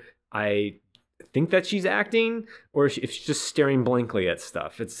sure. I think that she's acting or if she's just staring blankly at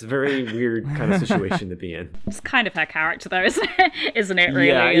stuff. It's a very weird kind of situation to be in. It's kind of her character, though, isn't it? Isn't it? Really?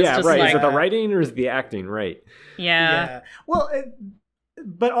 Yeah, It's yeah, just right. Like, Is it the writing or is it the acting? Right. yeah. Well,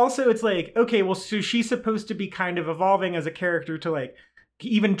 but also it's like, okay, well, so she's supposed to be kind of evolving as a character to like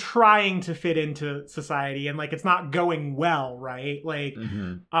even trying to fit into society, and like it's not going well, right? Like,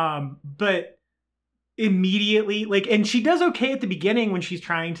 but immediately, like, and she does okay at the beginning when she's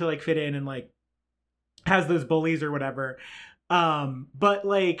trying to like fit in and like has those bullies or whatever. But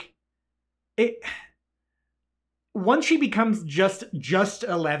like it once she becomes just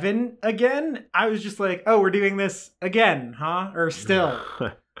 11 again, I was just like, oh, we're doing this again, huh? Or still.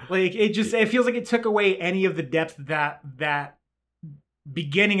 Like it feels like it took away any of the depth that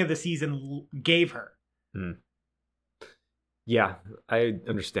beginning of the season gave her. Yeah, I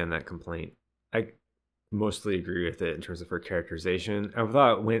understand that complaint. I mostly agree with it in terms of her characterization. I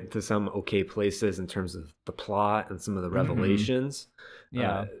thought it went to some okay places in terms of the plot and some of the revelations.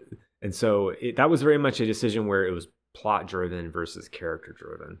 Yeah. And so that was very much a decision where it was plot driven versus character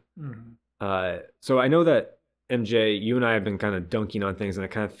driven. So I know that MJ, you and I have been kind of dunking on things, and I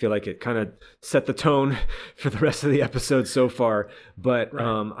kind of feel like it kind of set the tone for the rest of the episode so far. But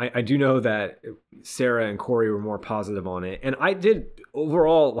Right. I do know that Sarah and Corey were more positive on it, and I did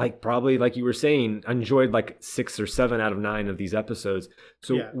overall, like probably like you were saying, enjoyed like 6 or 7 out of 9 of these episodes.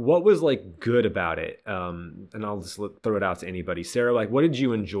 So Yeah. what was like good about it? And I'll just throw it out to anybody. Sarah, like what did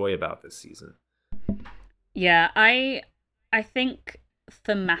you enjoy about this season? Yeah, I think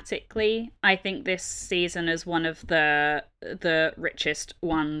thematically, I think this season is one of the richest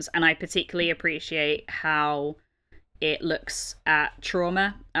ones, and I particularly appreciate how it looks at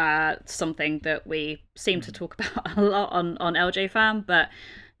trauma, something that we seem to talk about a lot on LJ Fam, but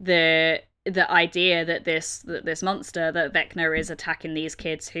the idea that this monster, that Vecna, is attacking these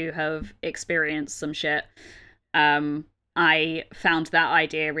kids who have experienced some shit. I found that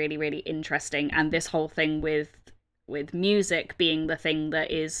idea really, really interesting, and this whole thing with music being the thing that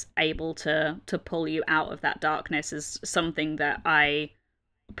is able to pull you out of that darkness is something that I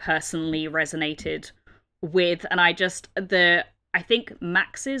personally resonated with. And I think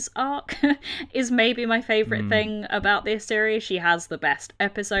Max's arc is maybe my favorite thing about this series. She has the best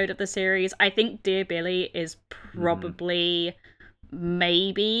episode of the series. I think Dear Billy is probably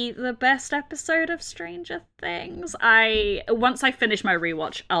maybe the best episode of Stranger Things. Once I finish my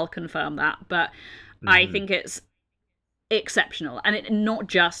rewatch, I'll confirm that, but I think it's exceptional, and not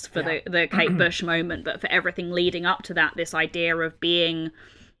just for the Kate Bush moment, but for everything leading up to that. This idea of being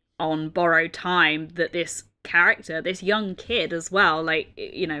on borrowed time, that this character, this young kid as well, like,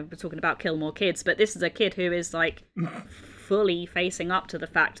 you know, we're talking about Kill More Kids, but this is a kid who is like fully facing up to the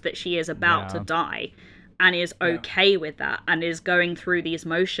fact that she is about to die, and is okay with that, and is going through these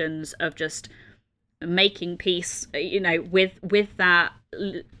motions of just making peace, you know, with that,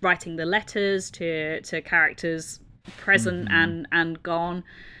 writing the letters to characters present and gone.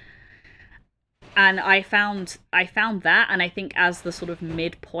 And I found that, and I think as the sort of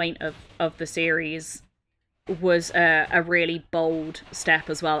midpoint of the series was a really bold step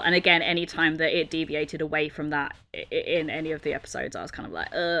as well. And again, anytime that it deviated away from that in any of the episodes, I was kind of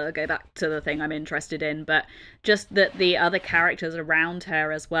like, go back to the thing I'm interested in. But just that the other characters around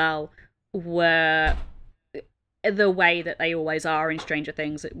her as well were the way that they always are in Stranger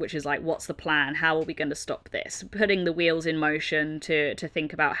Things, which is like, what's the plan? How are we going to stop this? Putting the wheels in motion to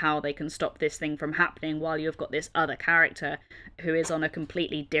think about how they can stop this thing from happening, while you've got this other character who is on a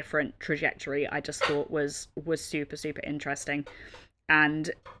completely different trajectory. I just thought was super, super interesting.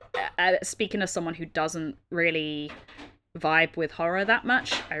 And speaking as someone who doesn't really vibe with horror that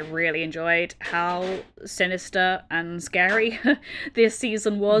much, I really enjoyed how sinister and scary this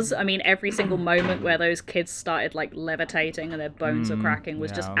season was. I mean, every single moment where those kids started like levitating and their bones were cracking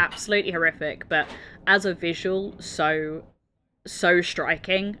was just absolutely horrific, but as a visual, so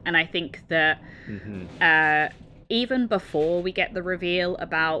striking. And I think that even before we get the reveal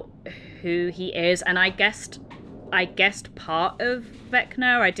about who he is, and I guessed part of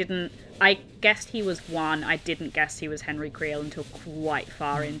Vecna. I guessed he was one. I didn't guess he was Henry Creel until quite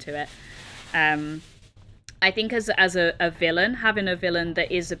far into it. I think as a villain, having a villain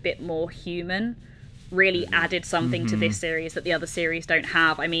that is a bit more human really added something to this series that the other series don't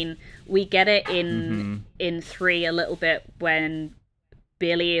have. I mean, we get it in 3 a little bit when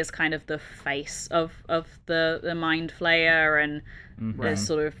Billy is kind of the face of the Mind Flayer, and they're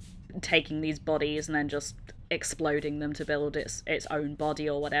sort of taking these bodies and then just exploding them to build its own body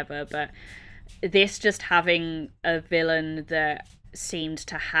or whatever. But this just having a villain that seemed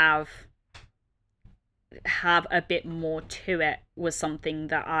to have a bit more to it was something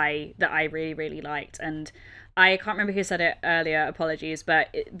that I really, really liked. And I can't remember who said it earlier, apologies,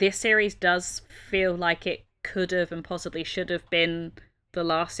 but this series does feel like it could have and possibly should have been the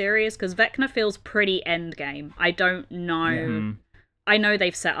last series, because Vecna feels pretty endgame. I don't know. I know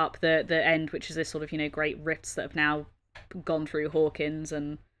they've set up the end, which is this sort of, great rifts that have now gone through Hawkins,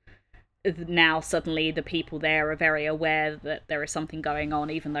 and now suddenly the people there are very aware that there is something going on,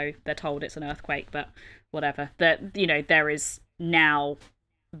 even though they're told it's an earthquake, but whatever. That, there is now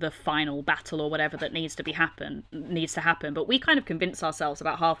the final battle or whatever that needs to happen. But we kind of convinced ourselves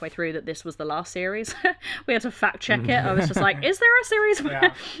about halfway through that this was the last series. We had to fact check it. I was just like, is there a series?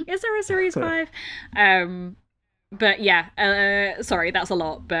 Yeah. Is there a series 5? But yeah, sorry, that's a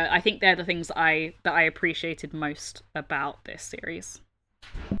lot. But I think they're the things that I appreciated most about this series.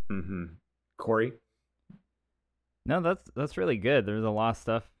 Corey? No, that's really good. There's a lot of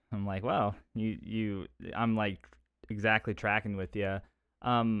stuff. I'm like, wow, I'm like exactly tracking with you.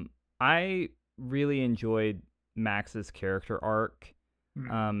 I really enjoyed Max's character arc,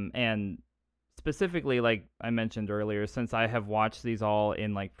 and specifically, like I mentioned earlier, since I have watched these all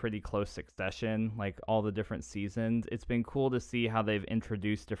in like pretty close succession, like all the different seasons, it's been cool to see how they've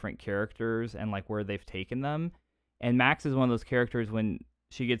introduced different characters and like where they've taken them. And Max is one of those characters, when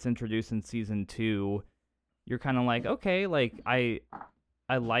she gets introduced in season 2, you're kind of like, okay, like I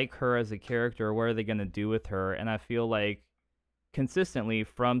like her as a character. What are they going to do with her? And I feel like consistently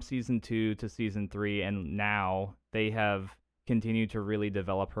from season 2 to season 3 and now, they have continued to really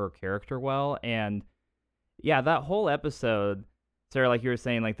develop her character well. And yeah, that whole episode, Sarah, like you were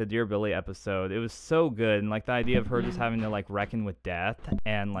saying, like the Dear Billy episode, it was so good. And like the idea of her just having to like reckon with death,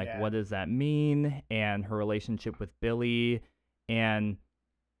 and like what does that mean, and her relationship with Billy, and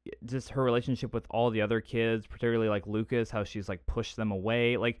just her relationship with all the other kids, particularly like Lucas, how she's like pushed them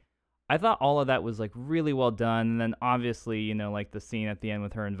away. Like I thought all of that was like really well done. And then obviously, like the scene at the end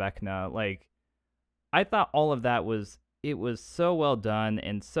with her and Vecna, like I thought all of that was so well done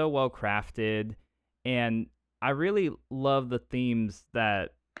and so well crafted. And I really love the themes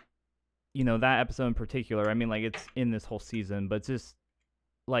that, that episode in particular. I mean, like it's in this whole season, but it's just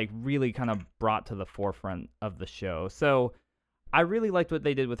like really kind of brought to the forefront of the show. So I really liked what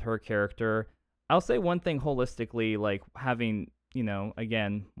they did with her character. I'll say one thing holistically, like having,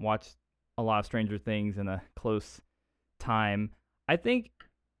 again, watched a lot of Stranger Things in a close time, I think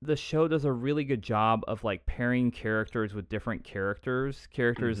the show does a really good job of like pairing characters with different characters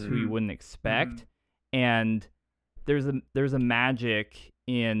who you wouldn't expect. And there's a magic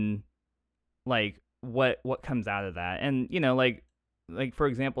in like what comes out of that. And, like for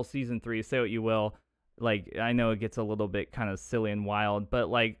example, season 3, say what you will, like I know it gets a little bit kind of silly and wild, but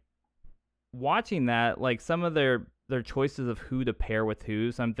like watching that, like some of their choices of who to pair with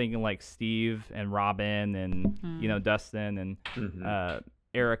who. So I'm thinking like Steve and Robin and Dustin and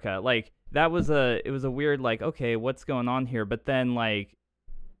Erica. Like it was a weird like, okay, what's going on here? But then like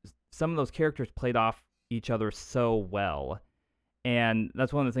some of those characters played off each other so well, and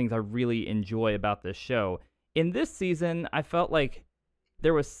that's one of the things I really enjoy about this show. In this season, I felt like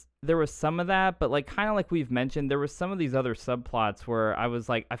there was some of that, but like kind of like we've mentioned, there was some of these other subplots where I was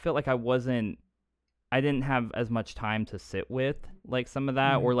like, I felt like I didn't have as much time to sit with like some of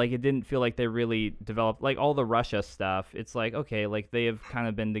that, or like it didn't feel like they really developed like all the Russia stuff. It's like, okay, like they have kind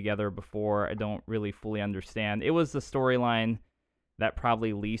of been together before. I don't really fully understand. It was the storyline that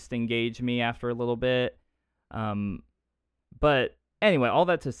probably least engaged me after a little bit. But anyway, all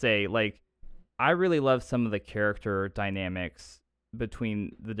that to say, like I really love some of the character dynamics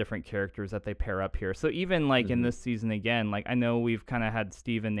between the different characters that they pair up here. So even like in this season again, like I know we've kind of had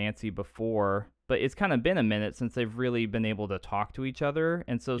Steve and Nancy before, but it's kind of been a minute since they've really been able to talk to each other.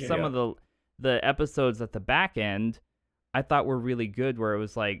 And so some of the episodes at the back end I thought were really good, where it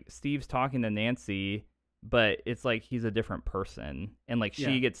was like Steve's talking to Nancy, but it's like he's a different person, and like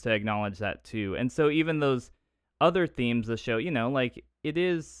she gets to acknowledge that too. And so even those other themes of the show, like it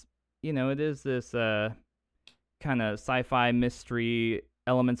is this kind of sci-fi mystery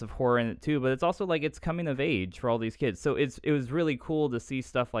elements of horror in it too, but it's also like it's coming of age for all these kids. So it was really cool to see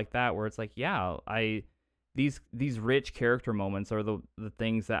stuff like that, where it's like, these rich character moments are the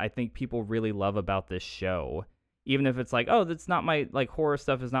things that I think people really love about this show. Even if it's like, oh, that's not my, like, horror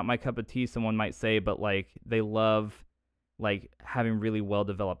stuff is not my cup of tea, someone might say, but like they love like having really well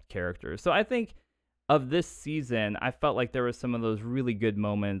developed characters. So I think of this season, I felt like there was some of those really good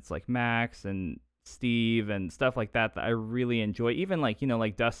moments, like Max and Steve and stuff like that I really enjoy. Even like,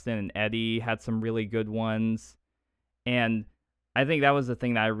 like Dustin and Eddie had some really good ones. And I think that was the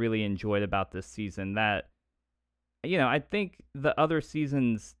thing that I really enjoyed about this season, that, I think the other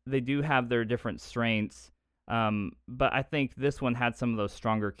seasons, they do have their different strengths. But I think this one had some of those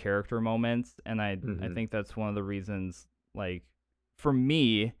stronger character moments. And I think that's one of the reasons, like, for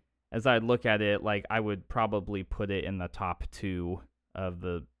me, as I look at it, like, I would probably put it in the top 2 of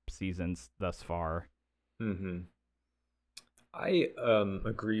the seasons thus far. I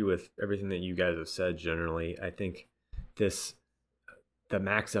agree with everything that you guys have said generally. I think the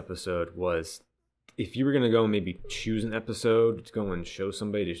Max episode was, if you were going to go and maybe choose an episode to go and show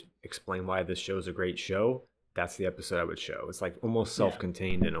somebody to explain why this show is a great show, that's the episode I would show. It's like almost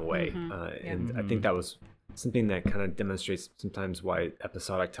self-contained in a way. And I think that was something that kind of demonstrates sometimes why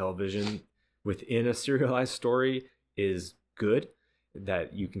episodic television within a serialized story is good,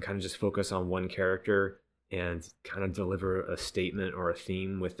 that you can kind of just focus on one character and kind of deliver a statement or a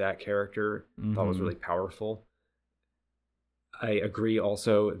theme with that character. I thought was really powerful. I agree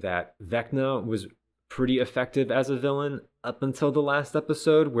also that Vecna was pretty effective as a villain up until the last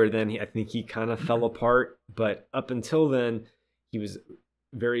episode, where then I think he kind of fell apart. But up until then, he was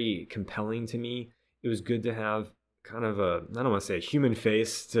very compelling to me. It was good to have kind of I don't want to say a human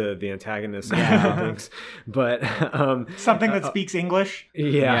face to the antagonist, but something that speaks English.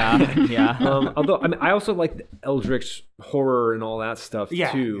 Although I also like the eldritch horror and all that stuff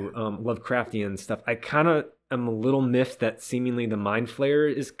too. Lovecraftian stuff. I kind of am a little miffed that seemingly the Mind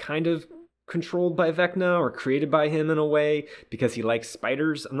Flayer is kind of controlled by Vecna or created by him in a way because he likes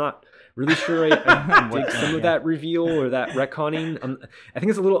spiders. I'm not really sure I dig some of that reveal or that retconning. I think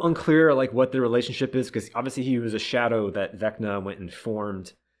it's a little unclear like what the relationship is, because obviously he was a shadow that Vecna went and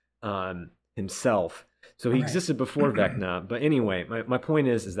formed himself. So he existed before Vecna. But anyway, my point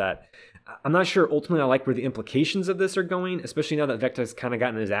is that I'm not sure ultimately I like where the implications of this are going, especially now that Vecna's kind of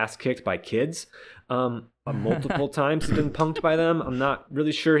gotten his ass kicked by kids multiple times. He's been punked by them. I'm not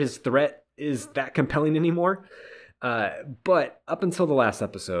really sure his threat is that compelling anymore. But up until the last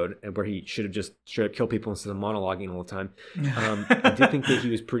episode, where he should have just straight up killed people instead of monologuing all the time, I did think that he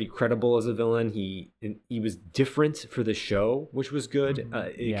was pretty credible as a villain. He was different for the show, which was good.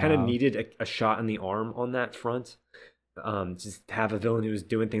 It kind of needed a shot in the arm on that front. Just have a villain who was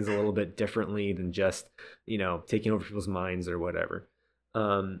doing things a little bit differently than just, taking over people's minds or whatever.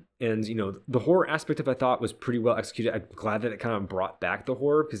 And the horror aspect of it I thought was pretty well executed. I'm glad that it kind of brought back the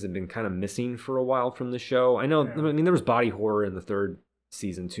horror, because it had been kind of missing for a while from the show. I know, I mean, there was body horror in the 3rd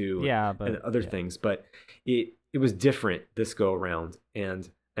season too, and other things, but it was different this go around, and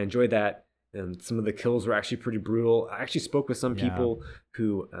I enjoyed that. And some of the kills were actually pretty brutal. I actually spoke with some people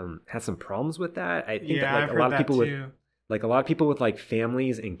who had some problems with that. I think that a lot of people with like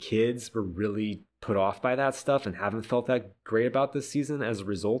families and kids were really put off by that stuff and haven't felt that great about this season as a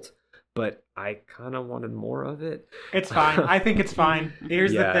result. But I kind of wanted more of it. It's fine. I think it's fine.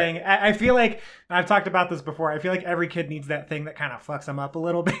 Here's the thing. I feel like, I've talked about this before, I feel like every kid needs that thing that kind of fucks them up a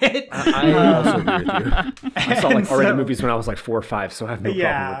little bit. I also agree with you. I saw like R-rated movies when I was like 4 or 5, so I have no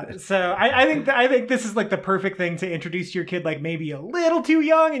problem with it. So I think this is like the perfect thing to introduce your kid like maybe a little too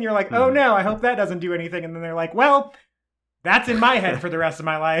young, and you're like, oh no, I hope that doesn't do anything. And then they're like, well, that's in my head for the rest of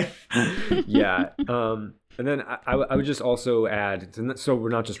my life. And then I would just also add, so we're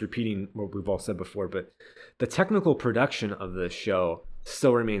not just repeating what we've all said before, but the technical production of the show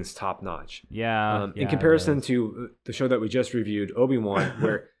still remains top notch. In comparison to the show that we just reviewed, Obi-Wan,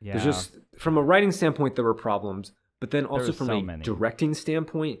 where there's just, from a writing standpoint, there were problems, but then also from a directing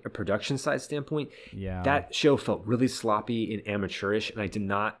standpoint, a production side standpoint, that show felt really sloppy and amateurish, and I did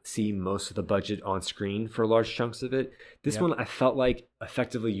not see most of the budget on screen for large chunks of it. This one I felt like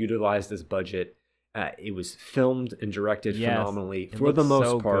effectively utilized this budget It was filmed and directed Yes, phenomenally it for the looks most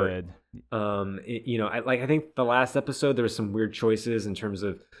so part. good. I think the last episode there was some weird choices in terms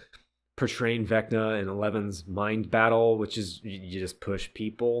of portraying Vecna and Eleven's mind battle, which is you just push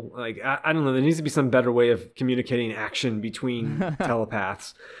people. Like I don't know, there needs to be some better way of communicating action between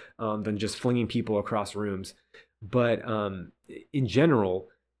telepaths than just flinging people across rooms. But in general,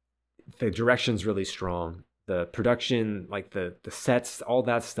 the direction's really strong. The production, like the sets, all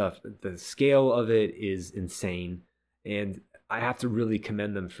that stuff, the scale of it is insane. And I have to really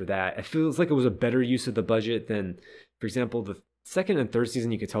commend them for that. It feels like it was a better use of the budget than, for example, the second and third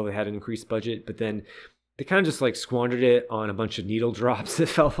season, you could tell they had an increased budget, but then they kind of just like squandered it on a bunch of needle drops, it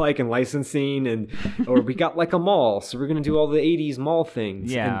felt like, and licensing, or we got like a mall, so we're going to do all the 80s mall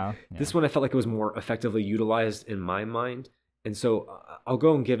things. Yeah. This one I felt like it was more effectively utilized in my mind. And so I'll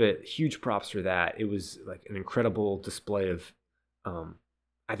go and give it huge props for that. It was like an incredible display of,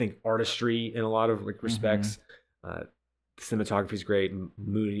 I think, artistry in a lot of like respects. The cinematography is great,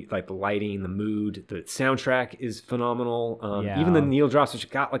 moody, like the lighting, the mood, the soundtrack is phenomenal. Even the needle drops, which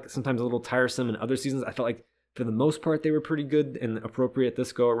got like sometimes a little tiresome in other seasons, I felt like for the most part they were pretty good and appropriate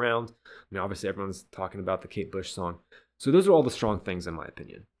this go around. Obviously everyone's talking about the Kate Bush song. So those are all the strong things in my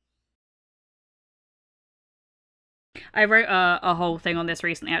opinion. I wrote a whole thing on this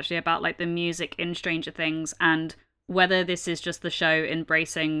recently, actually, about like the music in Stranger Things and whether this is just the show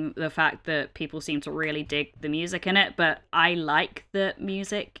embracing the fact that people seem to really dig the music in it. But I like that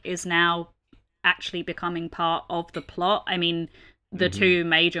music is now actually becoming part of the plot. I mean, the two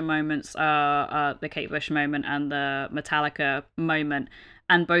major moments are the Kate Bush moment and the Metallica moment,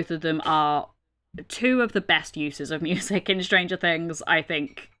 and both of them are two of the best uses of music in Stranger Things, I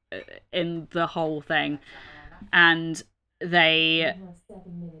think, in the whole thing. And they're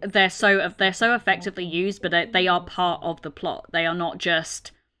so effectively used, but they are part of the plot. They are not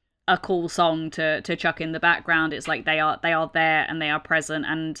just a cool song to chuck in the background. It's like they are there and they are present.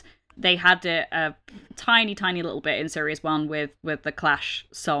 And they had it a tiny little bit in series 1 with the Clash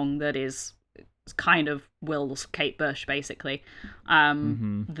song that is kind of Will's Kate Bush, basically.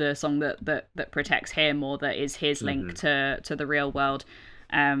 The song that protects him, or that is his link to the real world.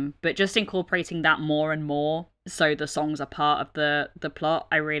 But just incorporating that more and more, so the songs are part of the plot,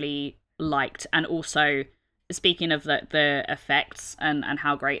 I really liked. And also, speaking of the effects and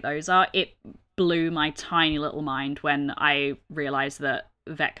how great those are, it blew my tiny little mind when I realized that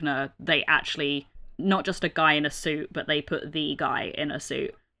Vecna, they actually, not just a guy in a suit, but they put the guy in a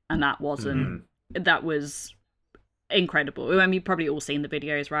suit, and that wasn't that was incredible. I mean, you've probably all seen the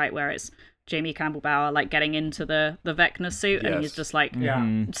videos, right, where it's Jamie Campbell Bower like getting into the Vecna suit, and he's just like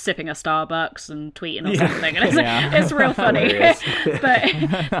sipping a Starbucks and tweeting or something, and it's real funny.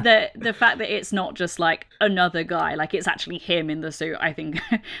 But the fact that it's not just like another guy, like it's actually him in the suit, I think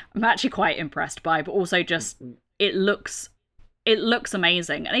I'm actually quite impressed by. But also just it looks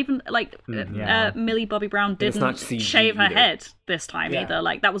amazing. And even like Millie Bobby Brown didn't shave her head this time either.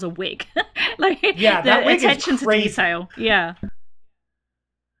 Like that was a wig. Like that wig attention is crazy. to detail.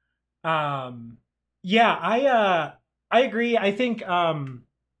 I agree. I think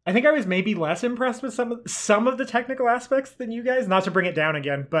I was maybe less impressed with some of the technical aspects than you guys, not to bring it down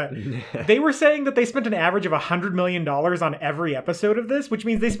again, but they were saying that they spent an average of $100 million on every episode of this, which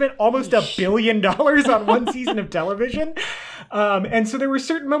means they spent almost $1 billion on one season of television. And so there were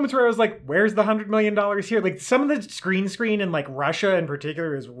certain moments where I was like, where's the $100 million here? Like some of the screen in like Russia in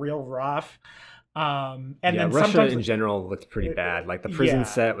particular is real rough. And then Russia in general looked pretty bad. Like the prison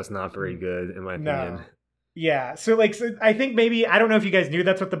set was not very good in my opinion. No. Yeah, so I think maybe, I don't know if you guys knew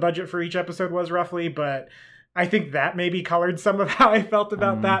that's what the budget for each episode was roughly, but I think that maybe colored some of how I felt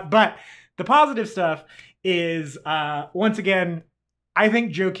about that. But the positive stuff is, once again, I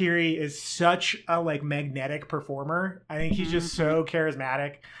think Joe Keery is such a like magnetic performer. I think he's just so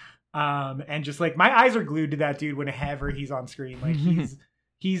charismatic, and just like my eyes are glued to that dude whenever he's on screen. Like he's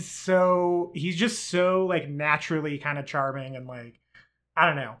just so like naturally kind of charming, and like, I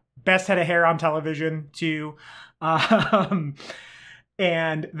don't know, best head of hair on television too. And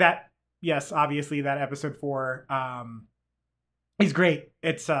that, yes, obviously that episode 4 is great.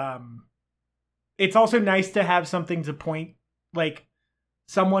 It's also nice to have something to point like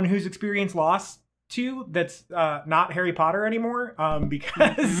someone who's experienced loss to that's not Harry Potter anymore,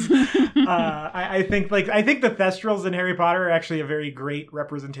 because I think the Thestrals in Harry Potter are actually a very great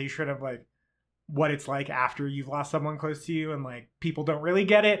representation of like what it's like after you've lost someone close to you, and like people don't really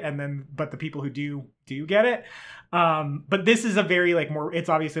get it, but the people who do get it. But this is a very like more, it's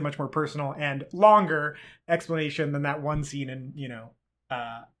obviously much more personal and longer explanation than that one scene in,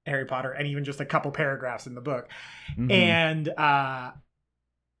 Harry Potter, and even just a couple paragraphs in the book. And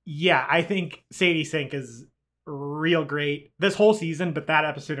yeah, I think Sadie Sink is real great this whole season, but that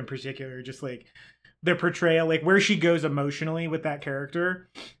episode in particular, just like the portrayal, like where she goes emotionally with that character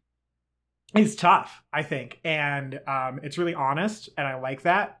is tough, I think. And it's really honest, and I like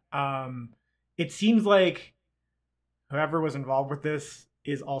that. It seems like whoever was involved with this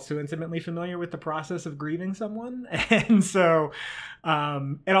is also intimately familiar with the process of grieving someone. And so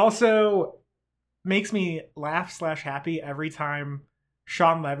it also makes me laugh / happy every time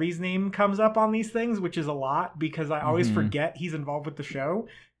Sean Levy's name comes up on these things, which is a lot because I always forget he's involved with the show.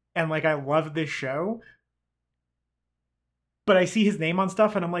 And like, I love this show, but I see his name on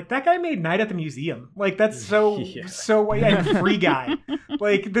stuff and I'm like, that guy made Night at the Museum. Like, that's so and Free Guy.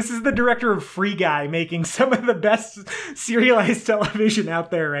 Like, this is the director of Free Guy making some of the best serialized television out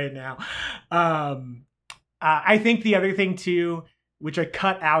there right now. I think the other thing too, which I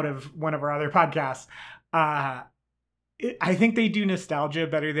cut out of one of our other podcasts, I think they do nostalgia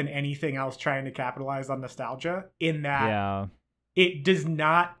better than anything else trying to capitalize on nostalgia, in that it does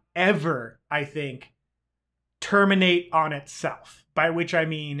not ever, I think, terminate on itself, by which I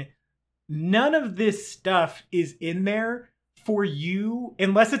mean none of this stuff is in there for you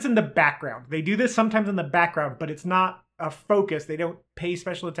unless it's in the background. They do this sometimes in the background, but it's not a focus. They don't pay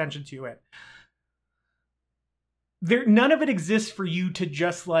special attention to it. None of it exists for you to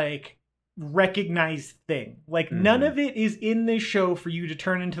just like recognize thing. Like none of it is in this show for you to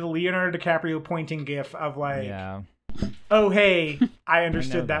turn into the Leonardo DiCaprio pointing gif of like, oh, hey, I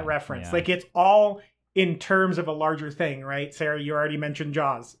understood that reference. Yeah. Like, it's all in terms of a larger thing, right? Sarah, you already mentioned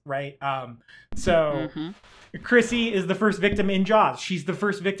Jaws, right? Chrissy is the first victim in Jaws. She's the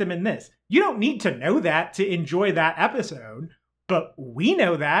first victim in this. You don't need to know that to enjoy that episode, but we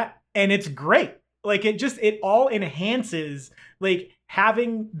know that, and it's great. Like, it all enhances, like,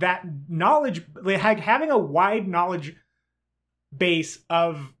 having that knowledge, like, having a wide knowledge base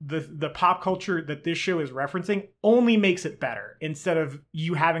of the pop culture that this show is referencing only makes it better, instead of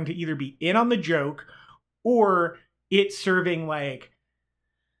you having to either be in on the joke or it serving like,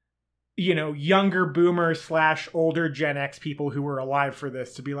 you know, younger boomer / older Gen X people who were alive for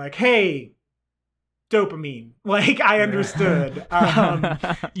this to be like, hey, dopamine, like, I understood.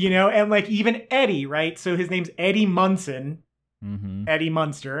 You know, and like even Eddie, right? So his name's Eddie Munson, Eddie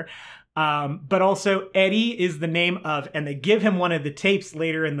Munster. But also Eddie is the name of, and they give him one of the tapes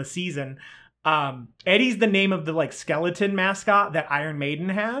later in the season. Eddie's the name of the like skeleton mascot that Iron Maiden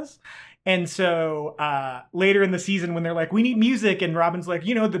has. And so later in the season when they're like, we need music, and Robin's like,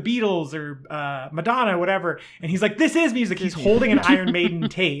 you know, the Beatles or Madonna, whatever. And he's like, this is music. He's holding an Iron Maiden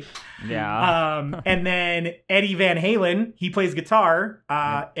tape. Yeah. And then Eddie Van Halen, he plays guitar.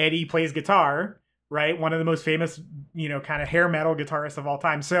 Eddie plays guitar, right? One of the most famous, you know, kind of hair metal guitarists of all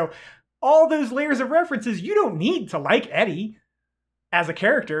time. So all those layers of references, you don't need to like Eddie as a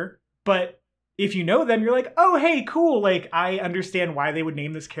character, but if you know them, you're like, oh, hey, cool. Like, I understand why they would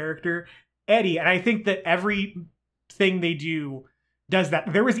name this character Eddie. And I think that everything they do does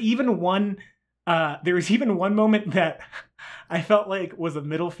that. There was even one moment that I felt like was a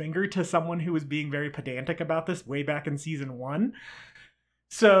middle finger to someone who was being very pedantic about this way back in season 1.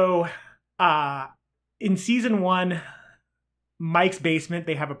 So in season 1, Mike's basement,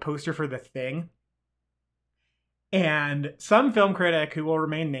 they have a poster for The Thing. And some film critic, who will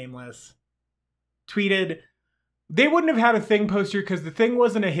remain nameless, tweeted, they wouldn't have had a Thing poster because The Thing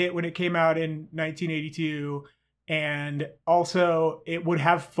wasn't a hit when it came out in 1982. And also it would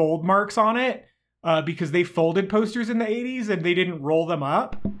have fold marks on it because they folded posters in the 80s and they didn't roll them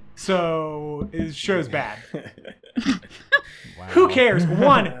up. So it shows bad. Wow. Who cares?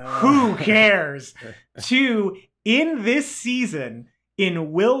 1, who cares? 2, in this season,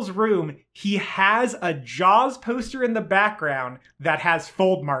 in Will's room, he has a Jaws poster in the background that has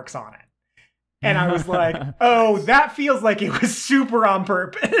fold marks on it. And I was like, oh, that feels like it was super on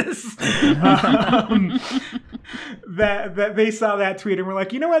purpose. That they saw that tweet and were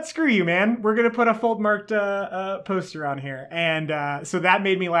like, you know what? Screw you, man. We're going to put a fold marked poster on here. And so that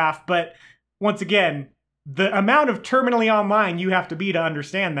made me laugh. But once again, the amount of terminally online you have to be to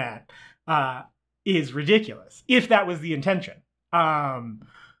understand that is ridiculous, if that was the intention. And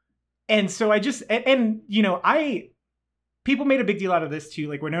so I just, and you know, people made a big deal out of this too.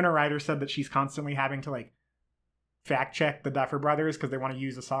 Like Winona Ryder said that she's constantly having to like fact check the Duffer Brothers because they want to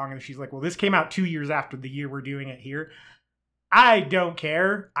use a song. And she's like, well, this came out 2 years after the year we're doing it here. I don't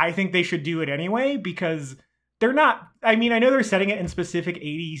care. I think they should do it anyway because they're not, I mean, I know they're setting it in specific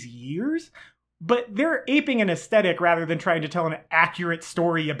 80s years, but they're aping an aesthetic rather than trying to tell an accurate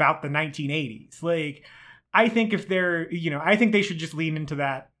story about the 1980s. Like, I think if they're, you know, I think they should just lean into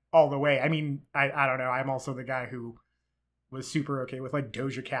that all the way. I mean, I don't know. I'm also the guy who was super okay with like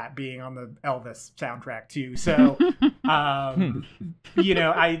Doja Cat being on the Elvis soundtrack too. So, you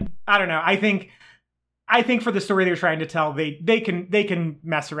know, I don't know. I think for the story they're trying to tell, they can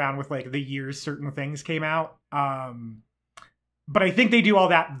mess around with like the years certain things came out. But I think they do all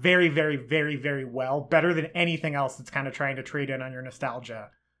that very, very, very, very well, better than anything else that's kind of trying to trade in on your nostalgia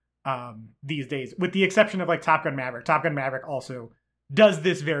these days, with the exception of like Top Gun Maverick. Top Gun Maverick also does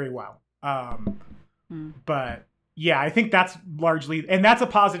this very well. But yeah, I think that's largely, and that's a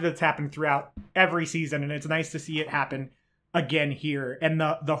positive that's happened throughout every season, and it's nice to see it happen again here. And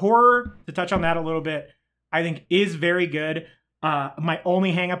the horror, to touch on that a little bit, I think is very good. My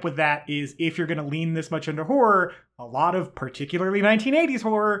only hang up with that is if you're going to lean this much into horror, a lot of particularly 1980s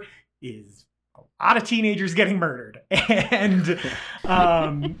horror is a lot of teenagers getting murdered. And,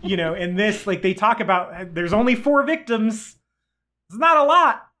 you know, in this, like they talk about, there's only 4 victims. It's not a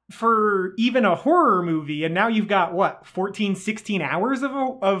lot for even a horror movie. And now you've got what, 14, 16 hours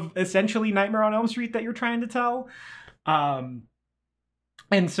of essentially Nightmare on Elm Street that you're trying to tell.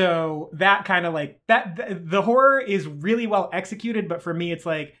 And so that kind of like that, the horror is really well executed, but for me, it's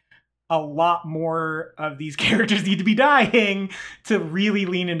like a lot more of these characters need to be dying to really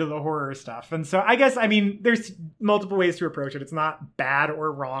lean into the horror stuff. And so I guess, I mean, there's multiple ways to approach it. It's not bad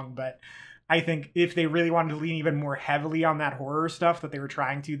or wrong, but I think if they really wanted to lean even more heavily on that horror stuff that they were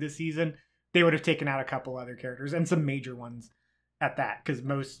trying to this season, they would have taken out a couple other characters and some major ones at that. Because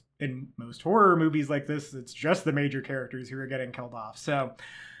most horror movies like this, it's just the major characters who are getting killed off. So,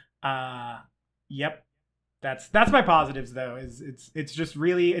 yep, that's my positives though. Is it's just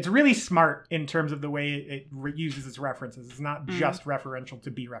really, it's really smart in terms of the way it uses its references. It's not just referential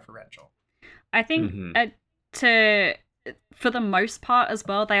to be referential. I think for the most part as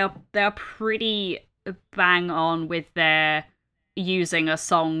well, they are pretty bang on with their using a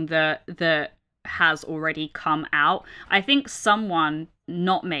song that has already come out. I think someone,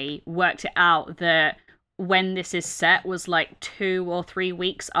 not me, worked it out that when this is set was like 2 or 3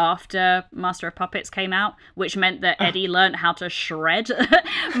 weeks after Master of Puppets came out, which meant that Eddie learned how to shred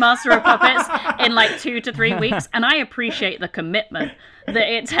Master of Puppets in like 2 to 3 weeks. And I appreciate the commitment that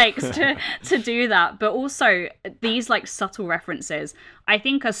it takes to do that. But also these like subtle references I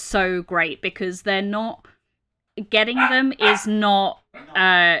think are so great because they're not, getting them is not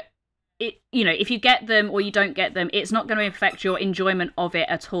you know, if you get them or you don't get them, it's not going to affect your enjoyment of it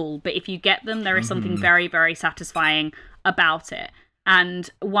at all. But if you get them, there is something very, very satisfying about it. And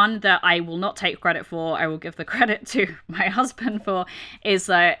one that I will not take credit for, I will give the credit to my husband for, is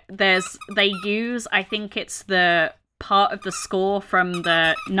that they use, I think it's the part of the score from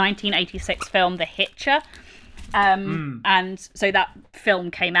the 1986 film The Hitcher. And so that film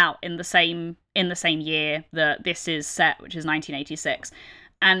came out in the same year that this is set, which is 1986.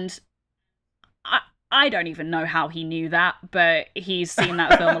 And I don't even know how he knew that, but he's seen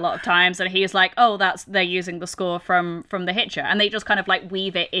that film a lot of times, and he's like, "Oh, they're using the score from The Hitcher," and they just kind of like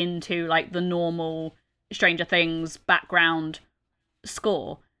weave it into like the normal Stranger Things background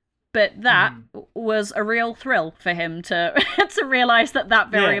score. But that was a real thrill for him to to realize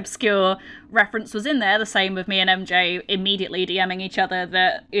that very obscure reference was in there. The same with me and MJ immediately DMing each other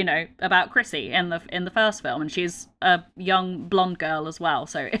that, you know, about Chrissy in the first film, and she's a young blonde girl as well.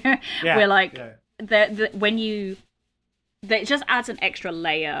 So we're like. Yeah. It just adds an extra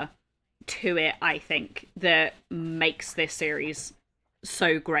layer to it, I think, that makes this series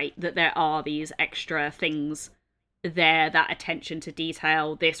so great, that there are these extra things there, that attention to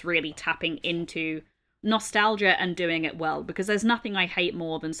detail, this really tapping into nostalgia and doing it well, because there's nothing I hate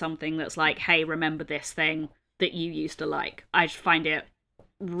more than something that's like, hey, remember this thing that you used to like. I just find it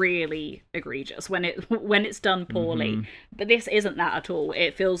really egregious when it's done poorly. But this isn't that at all.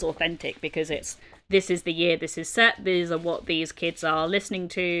 It feels authentic because this is the year this is set, these are what these kids are listening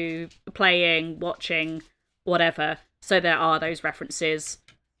to, playing, watching, whatever. So there are those references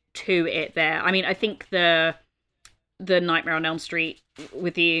to it there. I mean, I think the Nightmare on Elm Street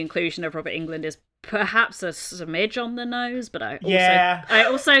with the inclusion of Robert Englund is perhaps a smidge on the nose, but I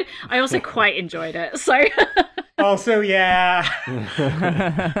also quite enjoyed it. So also, yeah.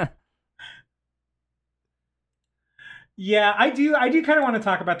 Yeah, I do kind of want to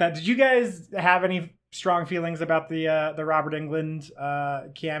talk about that. Did you guys have any strong feelings about the Robert Englund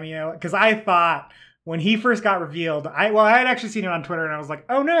cameo? Because I thought when he first got revealed, I had actually seen it on Twitter and I was like,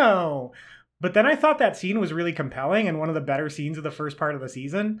 oh no. But then I thought that scene was really compelling and one of the better scenes of the first part of the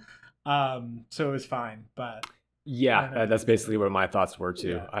season. So it was fine. But yeah, that's basically what my thoughts were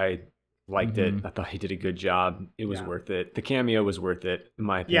too. Yeah. I liked it. I thought he did a good job. It was worth it. The cameo was worth it, in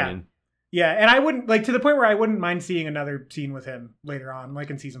my opinion. Yeah, and I wouldn't, like, to the point where I wouldn't mind seeing another scene with him later on, like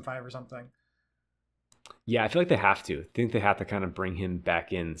in season 5 or something. Yeah, I feel like they have to. I think they have to kind of bring him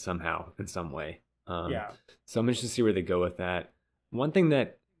back in somehow, in some way. Yeah. So I'm interested to see where they go with that. One thing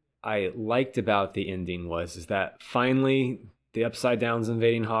that I liked about the ending is that finally the Upside Down's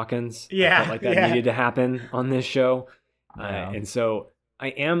invading Hawkins. Yeah, I felt like that needed to happen on this show. Yeah. And so I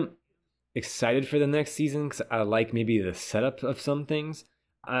am excited for the next season because I like maybe the setup of some things.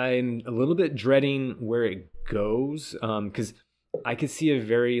 I'm a little bit dreading where it goes because I could see a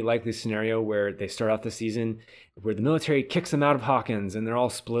very likely scenario where they start off the season where the military kicks them out of Hawkins and they're all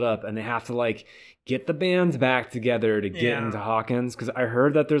split up and they have to like get the bands back together to get into Hawkins, because I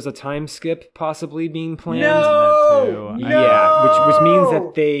heard that there's a time skip possibly being planned. No! That too. Yeah, which means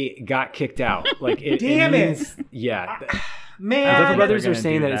that they got kicked out. Like Damn it! means, yeah. Man, Duffer Brothers They're are gonna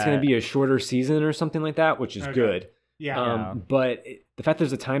saying do that it's going to be a shorter season or something like that, which is Okay. good. Yeah. But the fact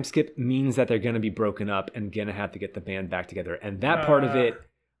there's a time skip means that they're going to be broken up and going to have to get the band back together, and that part of it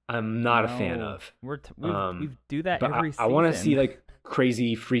I'm not a fan No. of. We do that But every I season. want to see like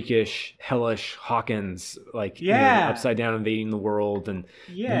crazy, freakish, hellish Hawkins, like Yeah. upside down invading the world, and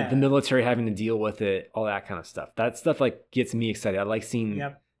Yeah. the military having to deal with it, all that kind of stuff. That stuff like gets me excited. I like seeing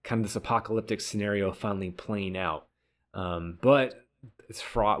Yep. kind of this apocalyptic scenario finally playing out. But it's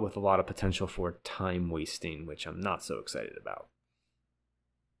fraught with a lot of potential for time wasting, which I'm not so excited about.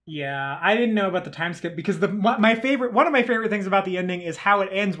 Yeah, I didn't know about the time skip because one of my favorite things about the ending is how it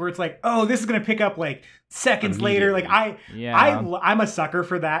ends, where it's like, oh, this is gonna pick up like seconds later. Like I'm a sucker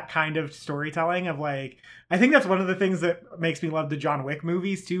for that kind of storytelling of like, I think that's one of the things that makes me love the John Wick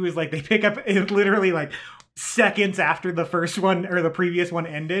movies too, is like they pick up it literally like seconds after the first one or the previous one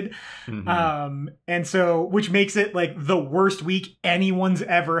ended. Mm-hmm. And so, which makes it like the worst week anyone's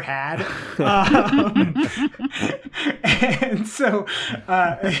ever had. And so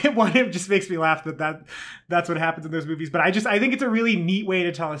it just makes me laugh that's what happens in those movies. But I think it's a really neat way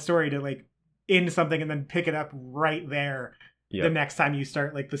to tell a story, to like end something and then pick it up right there the next time you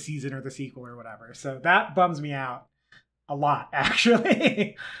start like the season or the sequel or whatever. So that bums me out a lot,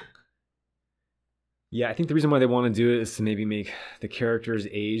 actually. Yeah, I think the reason why they want to do it is to maybe make the characters'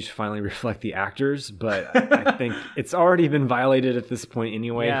 age finally reflect the actors, but I think it's already been violated at this point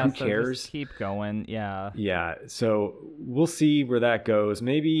anyway. Yeah, Who so cares? just keep going. Yeah. Yeah, so we'll see where that goes.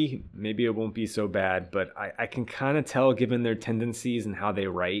 Maybe it won't be so bad, but I can kind of tell, given their tendencies and how they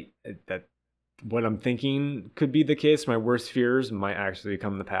write, that what I'm thinking could be the case. My worst fears might actually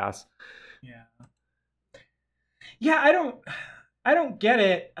come to pass. Yeah, I don't get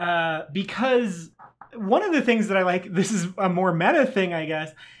it because one of the things that I like, this is a more meta thing, I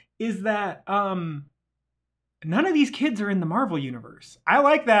guess, is that none of these kids are in the Marvel universe. I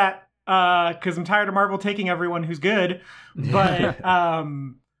like that because I'm tired of Marvel taking everyone who's good, but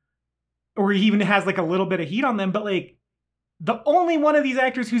or even has like a little bit of heat on them. But like the only one of these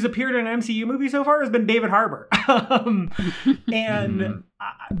actors who's appeared in an MCU movie so far has been David Harbour, and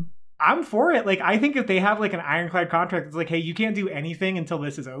I'm for it. Like, I think if they have like an ironclad contract, it's like, hey, you can't do anything until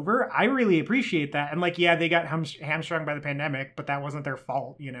this is over. I really appreciate that. And like, yeah, they got hamstrung by the pandemic, but that wasn't their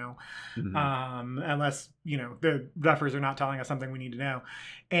fault, you know. Unless, you know, the Duffers are not telling us something we need to know.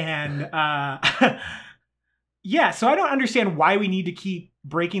 And yeah, so I don't understand why we need to keep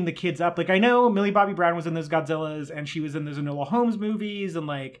breaking the kids up. Like, I know Millie Bobby Brown was in those Godzillas, and she was in those Enola Holmes movies, and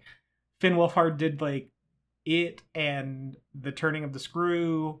like Finn Wolfhard did like It and The Turning of the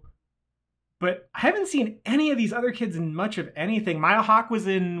Screw. But I haven't seen any of these other kids in much of anything. Maya Hawke was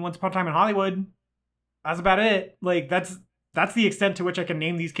in Once Upon a Time in Hollywood. That's about it. Like, that's the extent to which I can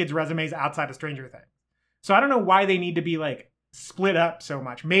name these kids' resumes outside of Stranger Things. So I don't know why they need to be like split up so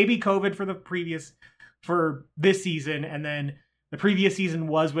much. Maybe COVID for this season, and then the previous season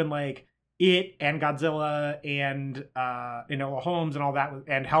was when like It and Godzilla and Enola Holmes and all that,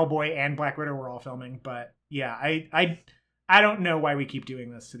 and Hellboy and Black Widow were all filming. But yeah, I don't know why we keep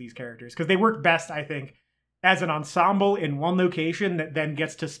doing this to these characters, because they work best, I think, as an ensemble in one location that then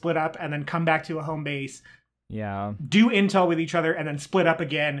gets to split up and then come back to a home base. Yeah. Do intel with each other and then split up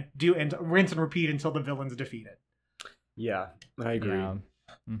again. Do rinse and repeat until the villain's defeated. Yeah, I agree. Yeah.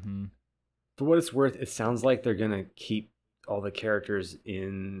 Mm-hmm. For what it's worth, it sounds like they're gonna keep all the characters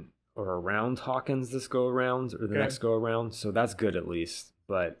in or around Hawkins this go around or the next go around, so that's good at least.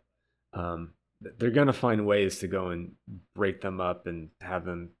 But they're going to find ways to go and break them up and have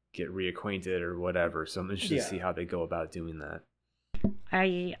them get reacquainted or whatever. So I'm interested to see how they go about doing that.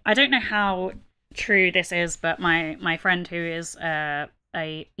 I don't know how true this is, but my friend who is a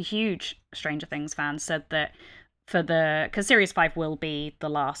huge Stranger Things fan said that because Series 5 will be the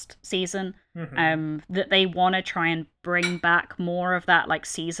last season, that they want to try and bring back more of that like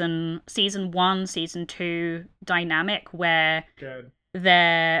season 1, season 2 dynamic where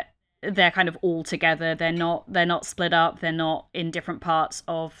they're they're kind of all together. They're not split up. They're not in different parts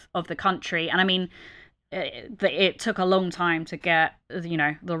of the country. And I mean, it took a long time to get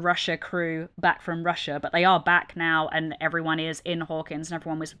the Russia crew back from Russia, but they are back now, and everyone is in Hawkins, and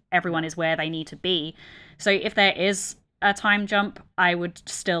everyone is where they need to be. So if there is a time jump, I would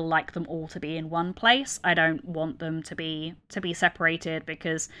still like them all to be in one place. I don't want them to be separated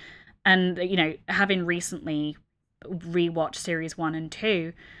because, and having recently rewatched series 1 and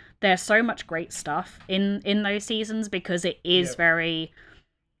 2, there's so much great stuff in those seasons because it is very,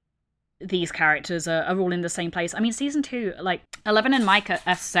 these characters are all in the same place. I mean, season 2, like 11 and Mike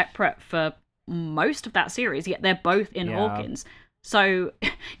are separate for most of that series, yet they're both in Hawkins. So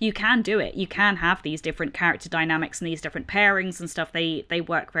you can do it. You can have these different character dynamics and these different pairings and stuff. They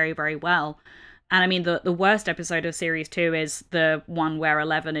work very, very well. And I mean, the worst episode of series 2 is the one where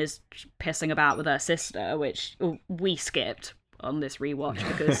 11 is pissing about with her sister, which we skipped on this rewatch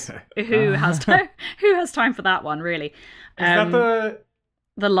because who has time for that one, really? Is that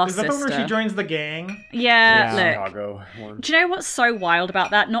the lost sister? Is that the one where she joins the gang? Yeah. Look, Chicago one. do you know what's so wild about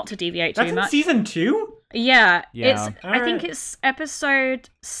that? Not to deviate too much. That's in season 2? Yeah. Yeah. I think it's episode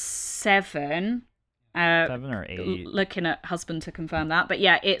 7. 7 or 8. Looking at husband to confirm that, but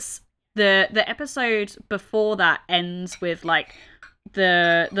yeah, it's the episode before that ends with like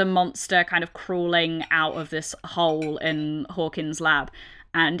the monster kind of crawling out of this hole in Hawkins' lab,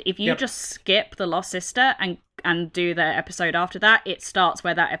 and if you just skip the lost sister and do the episode after that, it starts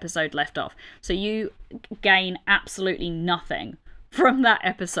where that episode left off. So you gain absolutely nothing from that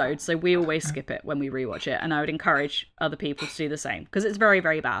episode, so we always skip it when we rewatch it, and I would encourage other people to do the same because it's very,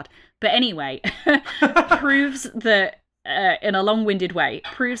 very bad. But anyway, proves that in a long-winded way,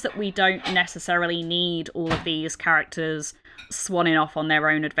 proves that we don't necessarily need all of these characters swanning off on their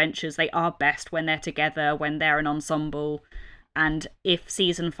own adventures. They are best when they're together, when they're an ensemble. And if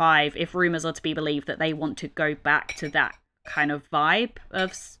season 5, if rumors are to be believed that they want to go back to that kind of vibe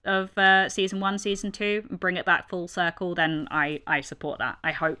of season 1, season 2, and bring it back full circle, then I support that.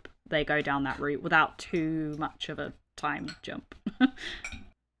 I hope they go down that route without too much of a time jump.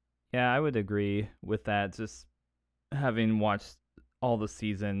 Yeah, I would agree with that. Just having watched all the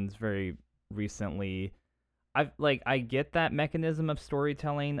seasons very recently, I get that mechanism of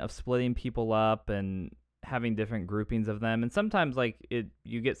storytelling, of splitting people up and having different groupings of them, and sometimes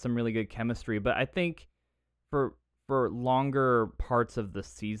you get some really good chemistry. But I think for longer parts of the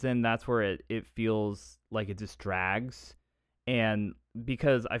season, that's where it feels like it just drags. And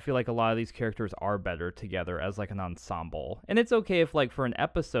because I feel like a lot of these characters are better together as like an ensemble. And it's okay if like for an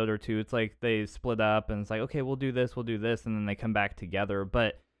episode or two, it's like they split up and it's like, okay, we'll do this, and then they come back together.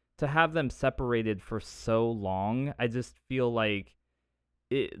 But to have them separated for so long, I just feel like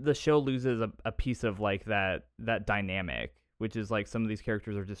the show loses a piece of like that dynamic, which is like some of these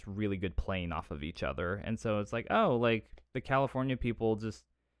characters are just really good playing off of each other. And so it's like, oh, like the California people just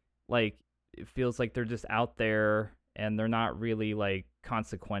like, it feels like they're just out there and they're not really like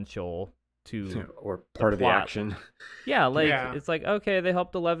consequential to or part of the action. Yeah, it's like, okay, they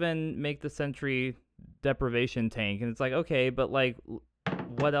helped 11 make the Sentry deprivation tank, and it's like, okay, but like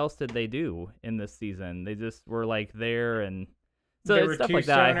what else did they do in this season? They just were like there, and so there it's were stuff two like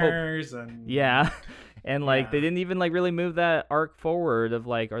that. I hope, and yeah, and like they didn't even like really move that arc forward of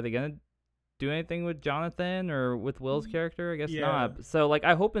like, are they gonna do anything with Jonathan or with Will's character? I guess not. So like,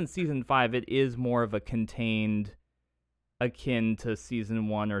 I hope in season 5 it is more of a contained, akin to season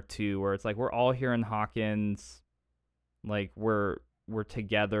 1 or 2, where it's like we're all here in Hawkins, like we're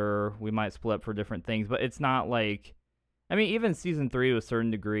together. We might split up for different things, but it's not like, I mean, even season 3 to a certain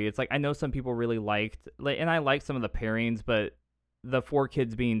degree, it's like I know some people really liked, like, and I like some of the pairings, but the 4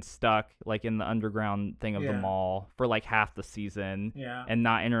 kids being stuck like in the underground thing of the mall for like half the season, and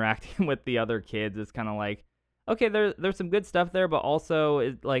not interacting with the other kids is kind of like, okay, there's some good stuff there, but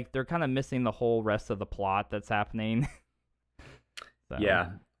also like they're kind of missing the whole rest of the plot that's happening. So. Yeah,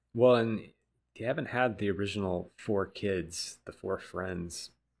 well, and you haven't had the original 4 kids, the 4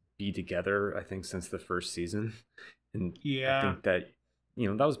 friends, be together, I think, since the first season. And I think that,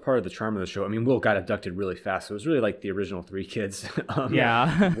 that was part of the charm of the show. I mean, Will got abducted really fast, so it was really like the original 3 kids.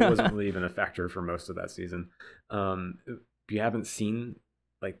 It wasn't really even a factor for most of that season. You haven't seen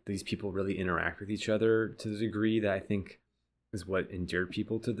like these people really interact with each other to the degree that I think is what endeared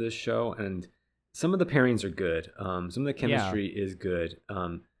people to this show. And some of the pairings are good. Some of the chemistry is good.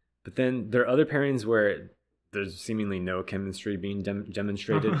 But then there are other pairings where there's seemingly no chemistry being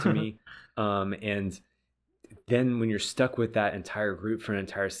demonstrated to me. And then when you're stuck with that entire group for an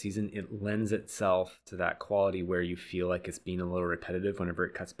entire season, it lends itself to that quality where you feel like it's being a little repetitive whenever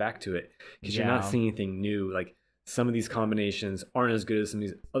it cuts back to it, because you're not seeing anything new. Like some of these combinations aren't as good as some of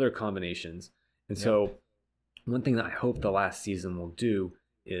these other combinations. And so one thing that I hope the last season will do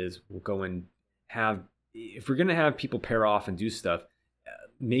is we'll go and have, if we're going to have people pair off and do stuff,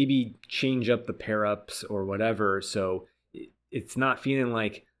 maybe change up the pair ups or whatever. So it's not feeling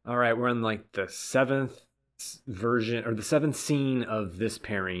like, all right, we're on like the 7th version or the 7th scene of this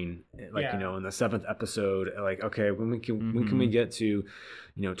pairing, like, you know, in the 7th episode, like, okay, when can we get to,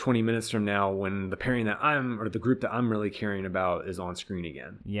 20 minutes from now when the pairing that or the group that I'm really caring about is on screen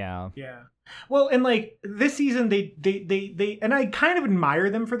again. Yeah. Well, and like this season, they and I kind of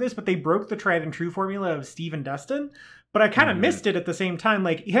admire them for this, but they broke the tried and true formula of Steve and Dustin, but I kind of missed it at the same time.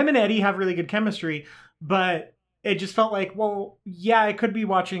 Like him and Eddie have really good chemistry, but it just felt like, well, yeah, I could be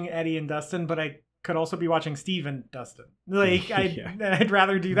watching Eddie and Dustin, but I could also be watching Steve and Dustin. Like I'd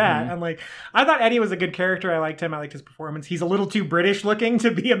rather do that. And like, I thought Eddie was a good character. I liked him. I liked his performance. He's a little too British looking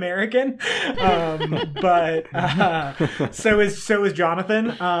to be American. But so is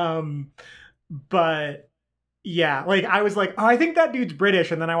Jonathan. But yeah, like I was like, oh, I think that dude's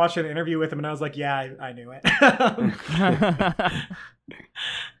British. And then I watched an interview with him and I was like, yeah, I knew it.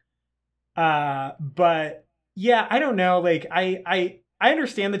 But yeah, I don't know. Like I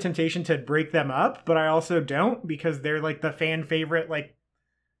understand the temptation to break them up, but I also don't, because they're like the fan favorite, like,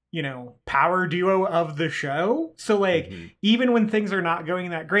 power duo of the show. So like, even when things are not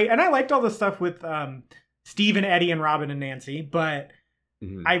going that great, and I liked all the stuff with Steve and Eddie and Robin and Nancy, but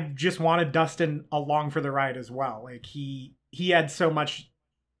I just wanted Dustin along for the ride as well. Like he had so much,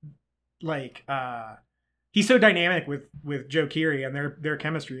 like, he's so dynamic with Joe Keery, and their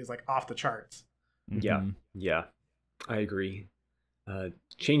chemistry is like off the charts. Yeah, I agree.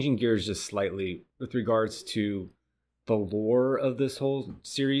 Changing gears just slightly with regards to the lore of this whole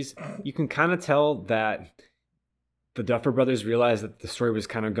series, you can kind of tell that the Duffer Brothers realized that the story was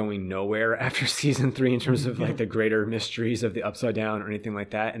kind of going nowhere after season 3 in terms of like the greater mysteries of the Upside Down or anything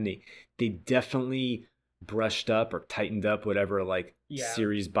like that, and they definitely brushed up or tightened up whatever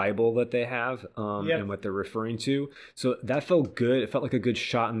series Bible that they have and what they're referring to. So that felt good. It felt like a good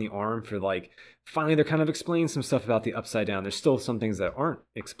shot in the arm for like, finally they're kind of explaining some stuff about the Upside Down. There's still some things that aren't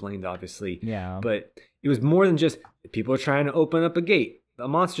explained, obviously. Yeah. But it was more than just people are trying to open up a gate. A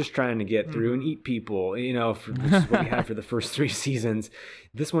monster's trying to get through and eat people, which is what we had for the first 3 seasons.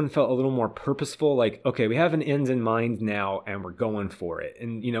 This one felt a little more purposeful, like, okay, we have an end in mind now and we're going for it.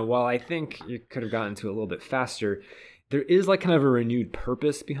 And, while I think you could have gotten to it a little bit faster, there is like kind of a renewed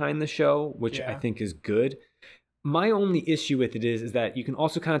purpose behind the show, which I think is good. My only issue with it is that you can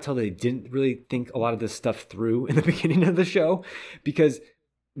also kind of tell that they didn't really think a lot of this stuff through in the beginning of the show, because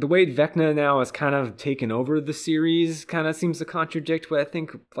the way Vecna now has kind of taken over the series kind of seems to contradict what I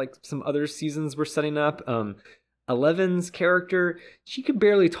think like some other seasons were setting up. Eleven's character, she could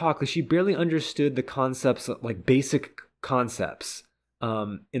barely talk. Like, she barely understood the concepts, like basic concepts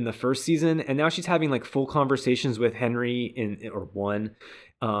in the first season. And now she's having like full conversations with Henry in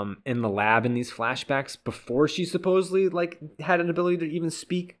the lab in these flashbacks before she supposedly like had an ability to even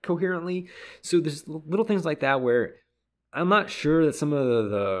speak coherently. So there's little things like that where I'm not sure that some of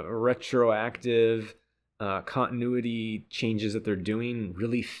the retroactive continuity changes that they're doing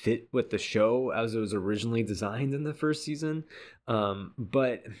really fit with the show as it was originally designed in the first season.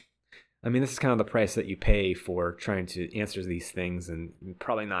 But I mean, this is kind of the price that you pay for trying to answer these things and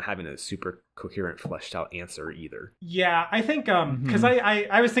probably not having a super coherent, fleshed out answer either. Yeah, I think because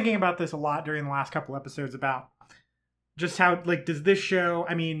I was thinking about this a lot during the last couple episodes about just how, like, does this show,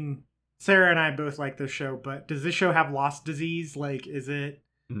 I mean, Sarah and I both like this show, but does this show have lost disease? Like, is it...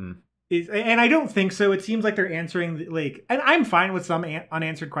 And I don't think so. It seems like they're answering, like... And I'm fine with some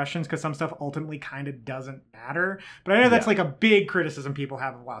unanswered questions because some stuff ultimately kind of doesn't matter. But I know that's like a big criticism people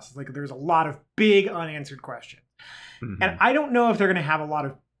have of Lost. Like, there's a lot of big unanswered questions. And I don't know if they're going to have a lot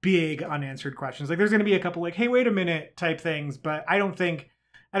of big unanswered questions. Like, there's going to be a couple like, hey, wait a minute type things. But I don't think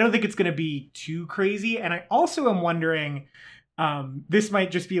it's going to be too crazy. And I also am wondering... this might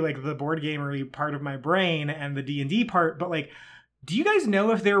just be like the board gamery part of my brain and the D&D part, but like, do you guys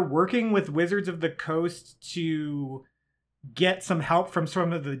know if they're working with Wizards of the Coast to get some help from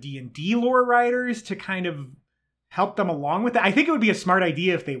some of the D&D lore writers to kind of help them along with it? I think it would be a smart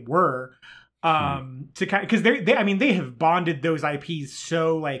idea if they were, to kind, because they have bonded those IPs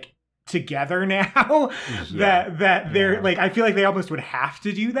so like together now that they're like, I feel like they almost would have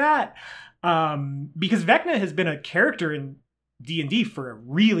to do that, because Vecna has been a character in D&D for a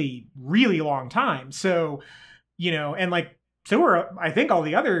really, really long time. So, and like so are, I think, all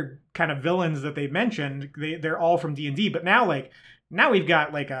the other kind of villains that they mentioned. They're all from D&D, but now we've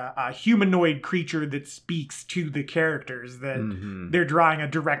got like a humanoid creature that speaks to the characters that they're drawing a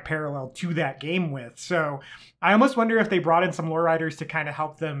direct parallel to that game with. So I almost wonder if they brought in some lore writers to kind of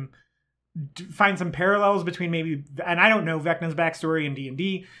help them find some parallels between maybe, and I don't know Vecna's backstory in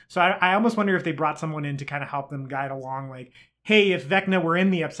D&D, so I almost wonder if they brought someone in to kind of help them guide along, like, hey, if Vecna were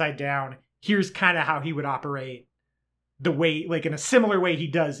in the Upside Down, here's kind of how he would operate the way, like in a similar way he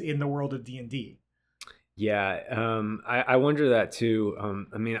does in the world of D&D. Yeah, I wonder that too.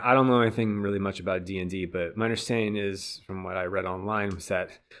 I mean, I don't know anything really much about D&D, but my understanding is, from what I read online, was that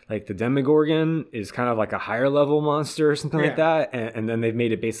like the Demogorgon is kind of like a higher level monster or something like that, and then they've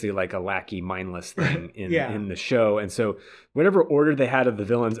made it basically like a lackey, mindless thing in the show. And so whatever order they had of the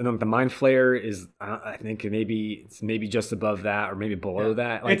villains, and then the Mind Flayer is, I think it's maybe just above that or maybe below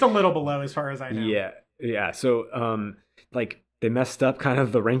that. Like, it's a little below as far as I know. Yeah. So like, they messed up kind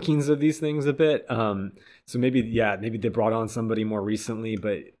of the rankings of these things a bit. So maybe they brought on somebody more recently,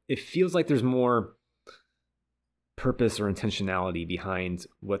 but it feels like there's more purpose or intentionality behind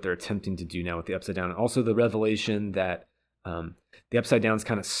what they're attempting to do now with the Upside Down. And also the revelation that the Upside Down's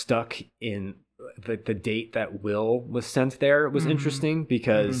kind of stuck in the date that Will was sent there was interesting,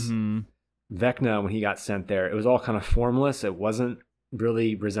 because Vecna, when he got sent there, it was all kind of formless. It wasn't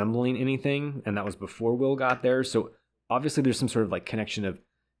really resembling anything, and that was before Will got there. So obviously there's some sort of like connection of,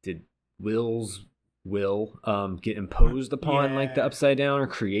 did Will's will get imposed upon like the Upside Down, or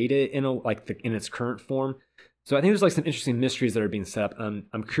create it in in its current form? So I think there's like some interesting mysteries that are being set up.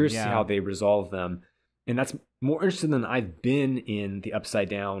 I'm curious to see how they resolve them, and that's more interesting than I've been in the Upside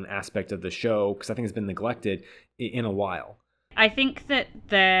Down aspect of the show, because I think it's been neglected in a while. I think that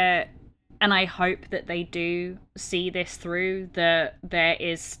and I hope that they do see this through, that there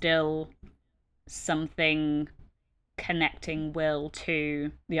is still something connecting Will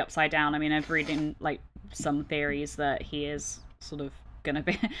to the Upside Down. I mean, I've read in like some theories that he is sort of going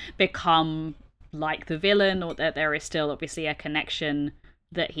to become like the villain, or that there is still obviously a connection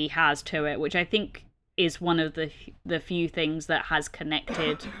that he has to it, which I think is one of the few things that has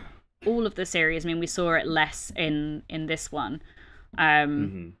connected all of the series. I mean, we saw it less in this one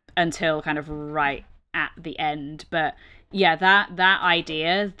until kind of right at the end, but yeah, that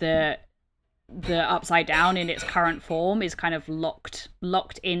idea that the Upside Down in its current form is kind of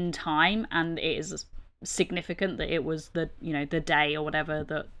locked in time, and it is significant that it was the day or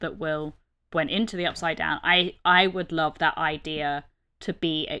whatever that Will went into the Upside Down. I would love that idea to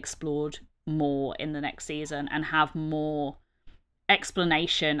be explored more in the next season, and have more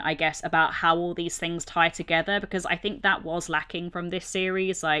explanation, I guess, about how all these things tie together, because I think that was lacking from this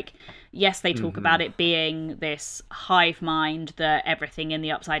series. Like, yes, they talk about it being this hive mind, that everything in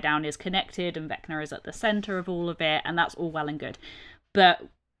the Upside Down is connected and Vecna is at the center of all of it, and that's all well and good, but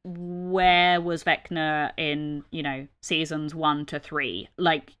where was Vecna in seasons 1 to 3?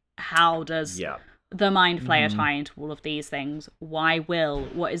 Like, how does the Mind Flayer tie into all of these things? Why Will?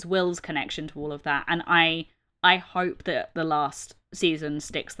 What is Will's connection to all of that? And I hope that the last season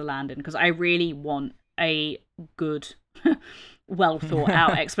sticks the landing, because I really want a good, well thought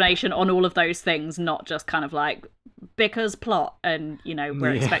out explanation on all of those things, not just kind of like, because plot, and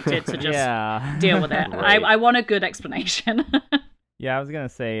we're expected to just deal with it. Right. I want a good explanation. Yeah, I was gonna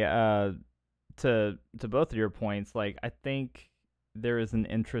say to both of your points, like, I think there is an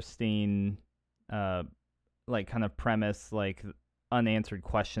interesting like kind of premise, like unanswered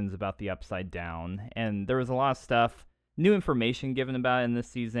questions about the Upside Down, and there was a lot of stuff, new information given about it in this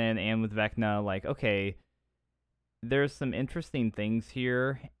season, and with Vecna, like, okay, there's some interesting things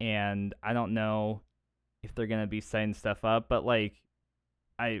here, and I don't know if they're gonna be setting stuff up, but like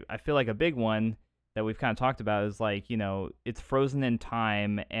I feel like a big one that we've kind of talked about is like, it's frozen in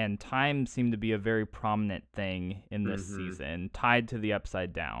time, and time seemed to be a very prominent thing in this season, tied to the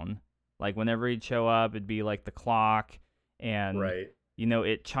Upside Down. Like, whenever he'd show up, it'd be like the clock, and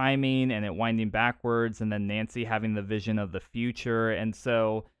it chiming and it winding backwards, and then Nancy having the vision of the future. And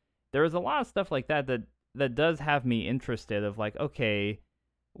so there was a lot of stuff like that does have me interested, of like, okay,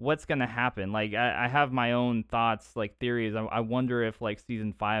 what's gonna happen? Like, I have my own thoughts, like theories. I wonder if like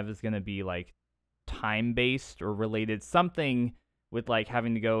season 5 is gonna be like time based or related, something with like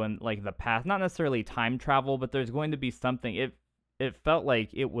having to go in like the past, not necessarily time travel, but there's going to be something. It felt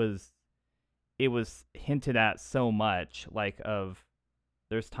like it was hinted at so much, like, of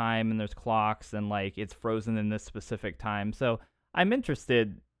there's time and there's clocks, and like it's frozen in this specific time. So I'm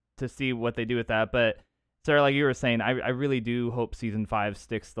interested to see what they do with that. But Sarah, like you were saying, I really do hope season 5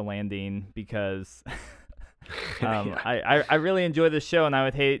 sticks the landing, because I really enjoy this show, and I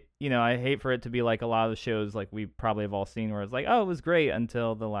would hate, I hate for it to be like a lot of the shows like we probably have all seen, where it's like, oh, it was great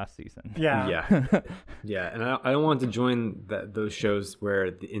until the last season. Yeah. Yeah, and I don't want to join those shows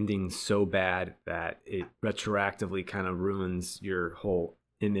where the ending's so bad that it retroactively kind of ruins your whole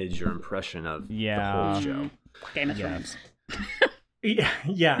image or impression of the whole show. Game of Thrones.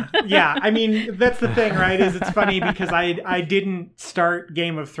 Yeah. I mean, that's the thing, right? Is it's funny because I didn't start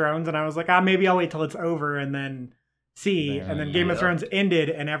Game of Thrones, and I was like, maybe I'll wait till it's over and then see. And then Game of Thrones ended,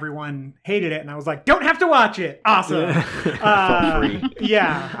 and everyone hated it, and I was like, don't have to watch it. Awesome.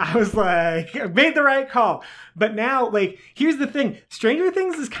 I was like, I made the right call. But now, like, here's the thing: Stranger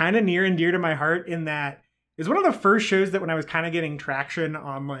Things is kind of near and dear to my heart in that it's one of the first shows that when I was kind of getting traction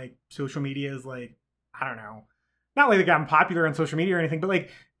on like social media is like, I don't know. Not like I'm popular on social media or anything, but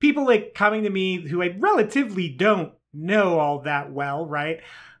like people like coming to me who I relatively don't know all that well, right?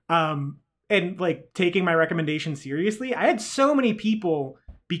 And like taking my recommendation seriously. I had so many people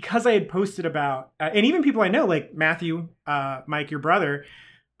because I had posted about, and even people I know, like Matthew, Mike, your brother,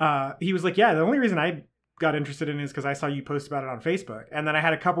 he was like, yeah, the only reason I got interested in it is because I saw you post about it on Facebook. And then I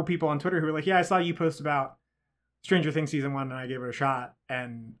had a couple people on Twitter who were like, yeah, I saw you post about Stranger Things season 1 and I gave it a shot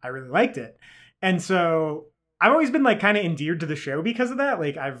and I really liked it. And so I've always been like kind of endeared to the show because of that.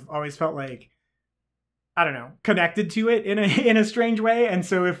 Like I've always felt like, I don't know, connected to it in a strange way. And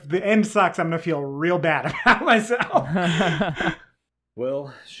so if the end sucks, I'm going to feel real bad about myself.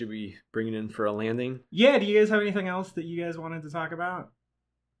 Well, should we bring it in for a landing? Yeah. Do you guys have anything else that you guys wanted to talk about?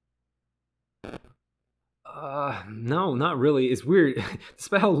 No, not really. It's weird.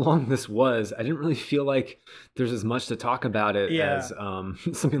 Despite how long this was, I didn't really feel like there's as much to talk about it as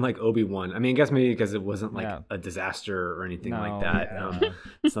something like Obi-Wan. I mean, I guess maybe because it wasn't like a disaster or anything like that.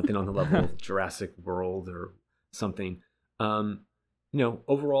 Something on the level of Jurassic World or something.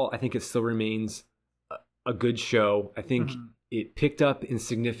 Overall, I think it still remains a good show. I think it picked up in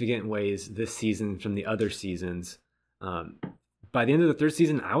significant ways this season from the other seasons. By the end of the third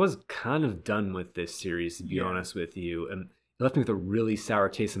season, I was kind of done with this series, to be honest with you. And it left me with a really sour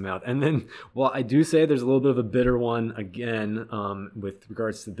taste in my mouth. And then, while I do say there's a little bit of a bitter one again with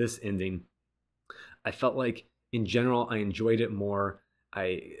regards to this ending, I felt like, in general, I enjoyed it more.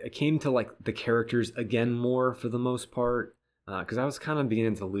 I came to like the characters again more for the most part, because I was kind of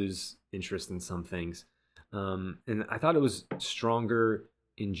beginning to lose interest in some things. And I thought it was stronger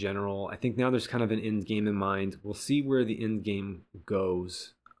in general. I think now there's kind of an end game in mind. We'll see where the end game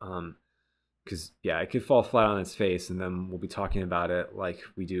goes. Because, it could fall flat on its face, and then we'll be talking about it like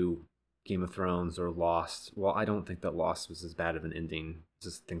we do Game of Thrones or Lost. Well, I don't think that Lost was as bad of an ending.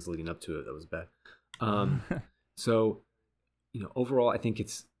 Just things leading up to it that was bad. So, overall, I think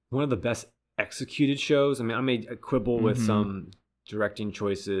it's one of the best executed shows. I mean, I may quibble with some directing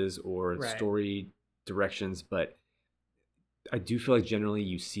choices or story directions, but I do feel like generally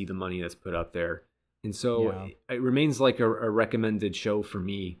you see the money that's put up there. And so it remains like a recommended show for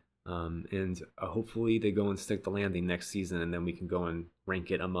me. And hopefully they go and stick the landing next season, and then we can go and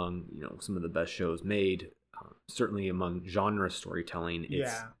rank it among, some of the best shows made. Certainly among genre storytelling.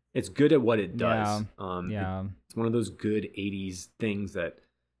 It's good at what it does. It's one of those good 80s things that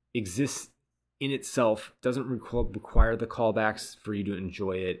exists in itself, doesn't require the callbacks for you to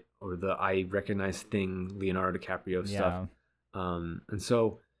enjoy it, or the I recognize thing Leonardo DiCaprio stuff. And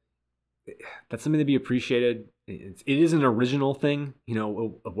so that's something to be appreciated. It is an original thing,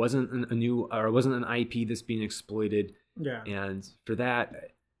 it wasn't it wasn't an IP that's being exploited. And for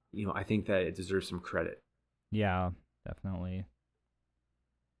that, I think that it deserves some credit. Yeah, definitely.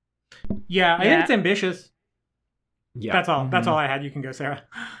 Yeah, I think it's ambitious. Yeah, that's all. That's all I had. You can go, Sarah.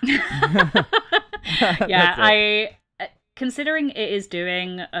 Considering it is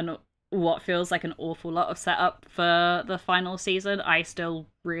doing what feels like an awful lot of setup for the final season, I still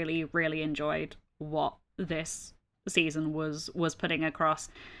really, really enjoyed what this season was putting across.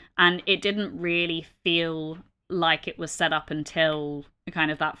 And it didn't really feel like it was set up until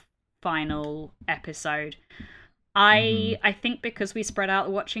kind of that final episode. I think because we spread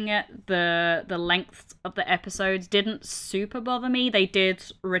out watching it, the length of the episodes didn't super bother me. They did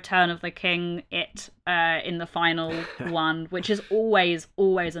Return of the King in the final one, which is always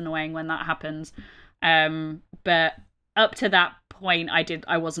annoying when that happens. But up to that point,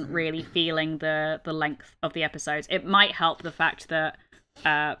 I wasn't really feeling the length of the episodes. It might help the fact that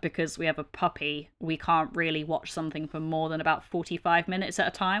because we have a puppy, we can't really watch something for more than about 45 minutes at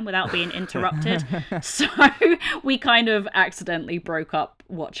a time without being interrupted. So we kind of accidentally broke up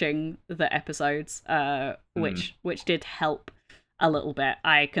watching the episodes, which did help a little bit.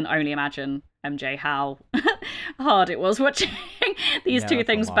 I can only imagine, MJ, how hard it was watching these two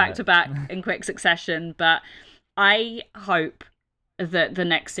things back to back in quick succession. But I hope that the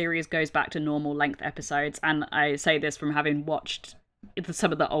next series goes back to normal length episodes, and I say this from having watched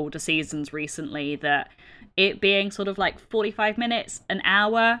some of the older seasons recently, that it being sort of like 45 minutes, an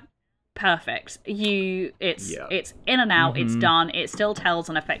hour, perfect. It's in and out, it's done, it still tells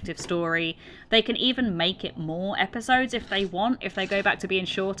an effective story. They can even make it more episodes if they want, if they go back to being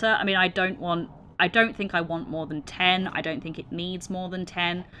shorter. I mean, I don't think I want more than 10. I don't think it needs more than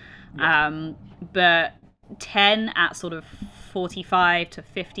 10. But 10 at sort of 45 to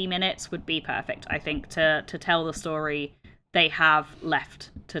 50 minutes would be perfect, I think, to tell the story they have left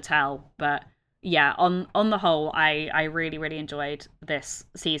to tell. But yeah, on the whole, I really, really enjoyed this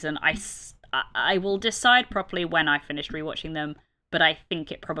season. I will decide properly when I finished rewatching them, but I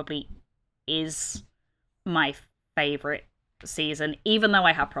think it probably is my favorite season, even though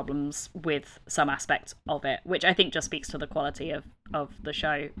I have problems with some aspects of it, which I think just speaks to the quality of the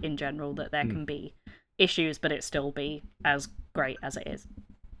show in general, that there can be issues, but it still be as great as it is.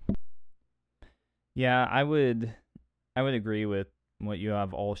 Yeah, I would agree with what you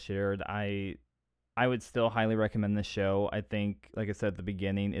have all shared. I would still highly recommend this show. I think, like I said at the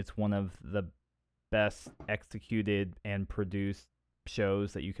beginning, it's one of the best executed and produced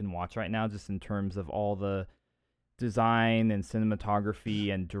shows that you can watch right now, just in terms of all the design and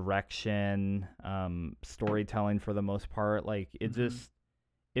cinematography and direction, storytelling for the most part. Like, it just,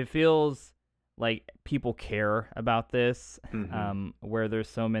 it feels like people care about this, where there's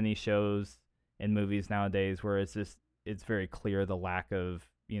so many shows and movies nowadays where it's very clear the lack of,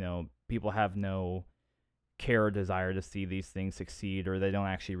 people have no care or desire to see these things succeed, or they don't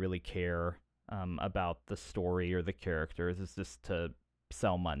actually really care about the story or the characters. It's just to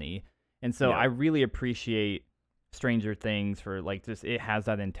sell money. And so I really appreciate Stranger Things for, like, just, it has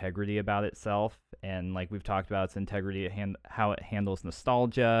that integrity about itself, and like we've talked about, its integrity, how it handles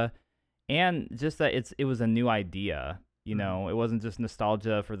nostalgia, and just that it was a new idea. It wasn't just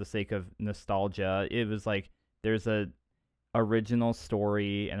nostalgia for the sake of nostalgia. It was like, there's a original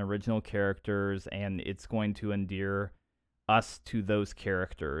story and original characters, and it's going to endear us to those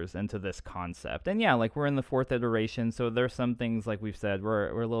characters and to this concept. And yeah, like, we're in the 4th iteration, so there's some things, like we've said, we're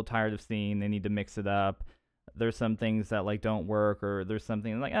a little tired of seeing. They need to mix it up. There's some things that, like, don't work, or there's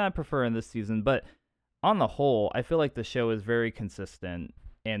something like, I prefer in this season. But on the whole, I feel like the show is very consistent,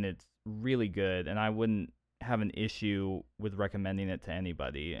 and it's really good, and I wouldn't have an issue with recommending it to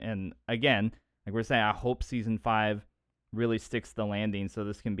anybody. And again, like we're saying, I hope season 5 really sticks the landing, so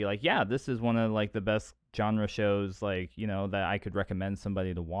this can be like, yeah, this is one of, like, the best genre shows, like, that I could recommend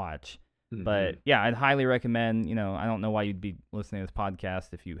somebody to watch. But yeah, I'd highly recommend, I don't know why you'd be listening to this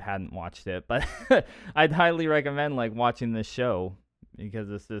podcast if you hadn't watched it, but I'd highly recommend, like, watching this show, because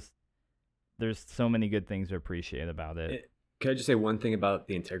it's just, there's so many good things to appreciate about it. Can I just say one thing about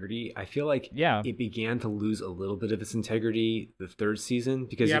the integrity? I feel like it began to lose a little bit of its integrity the 3rd season,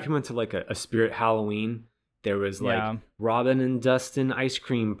 because if you went to, like, a Spirit Halloween, there was, like, Robin and Dustin ice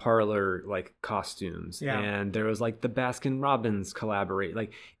cream parlor, like, costumes. And there was, like, the Baskin Robbins collaborate.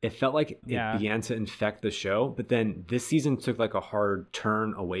 Like, it felt like it began to infect the show. But then this season took, like, a hard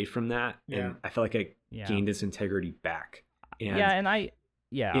turn away from that. And I felt like it gained its integrity back. And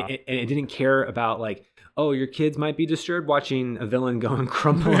it didn't care about, like, oh, your kids might be disturbed watching a villain go and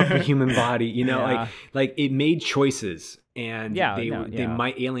crumple up a human body. Like, it made choices. And they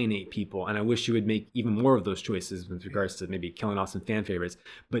might alienate people, and I wish you would make even more of those choices with regards to maybe killing off some fan favorites.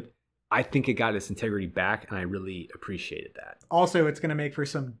 But I think it got its integrity back, and I really appreciated that. Also, it's going to make for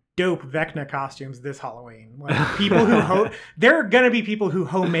some dope Vecna costumes this Halloween. Like, people who there are going to be people who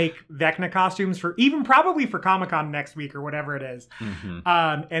homemake Vecna costumes for probably for Comic-Con next week or whatever it is,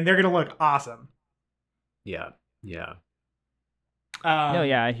 and they're going to look awesome. Yeah.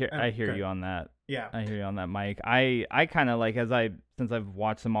 I hear you on that. Yeah, I hear you on that, Mike. I kind of, like, since I've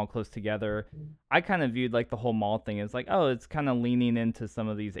watched them all close together, I kind of viewed, like, the whole mall thing as, like, oh, it's kind of leaning into some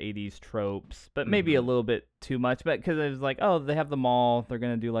of these 80s tropes, but maybe a little bit too much. But because it was like, oh, they have the mall, they're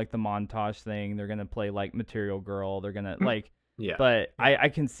gonna do, like, the montage thing, they're gonna play, like, Material Girl, they're gonna like, But I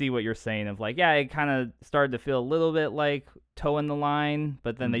can see what you're saying of, like, it kind of started to feel a little bit like toeing the line,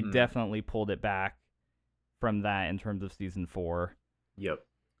 but then they definitely pulled it back from that in terms of season 4. Yep.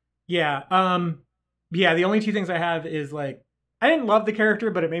 Yeah. The only two things I have is, like, I didn't love the character,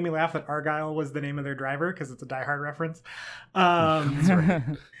 but it made me laugh that Argyle was the name of their driver, because it's a Die Hard reference.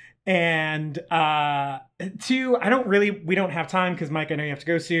 And 2, we don't have time because, Mike, I know you have to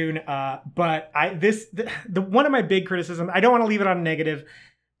go soon. But the one of my big criticisms, I don't want to leave it on negative.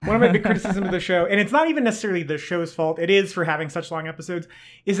 one of my big criticisms of the show, and it's not even necessarily the show's fault, it is for having such long episodes,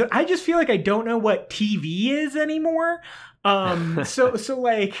 is that I just feel like I don't know what TV is anymore. So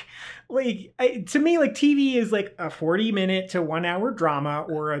to me, like, TV is like a 40-minute to 1 hour drama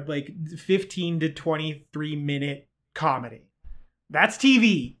or a like 15 to 23-minute comedy. That's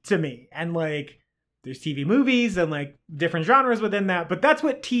TV to me. And like, there's TV movies and like different genres within that, but that's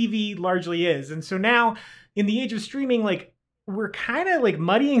what TV largely is. And so now in the age of streaming, like, we're kind of like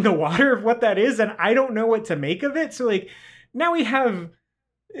muddying the water of what that is. And I don't know what to make of it. So like, now we have,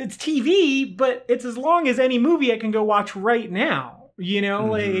 it's TV, but it's as long as any movie I can go watch right now. You know,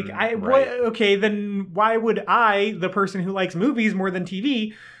 like, okay, then why would I, the person who likes movies more than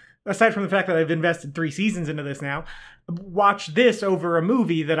TV, aside from the fact that I've invested 3 seasons into this now, watch this over a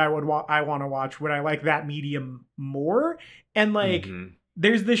movie that I want to watch? Would I like that medium more? And like,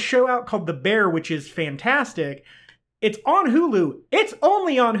 there's this show out called The Bear, which is fantastic. It's on Hulu. It's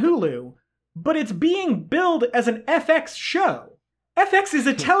only on Hulu, but it's being billed as an FX show. FX is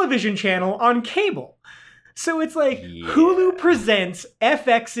a television channel on cable. So it's like, Hulu presents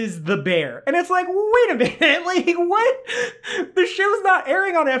FX's The Bear. And it's like, wait a minute, like, what? The show's not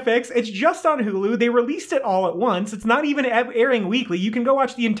airing on FX. It's just on Hulu. They released it all at once. It's not even airing weekly. You can go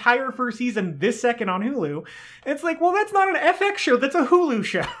watch the entire first season this second on Hulu. And it's like, well, that's not an FX show. That's a Hulu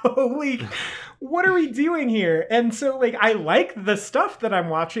show. Like, what are we doing here? And so, like, I like the stuff that I'm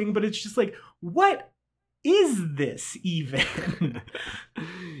watching, but it's just like, what is this even?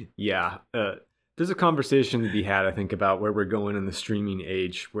 Yeah. There's a conversation to be had, I think, about where we're going in the streaming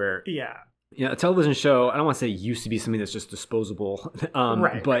age, where a television show, I don't want to say used to be something that's just disposable,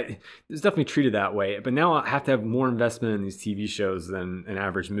 but it's definitely treated that way. But now I have to have more investment in these TV shows than an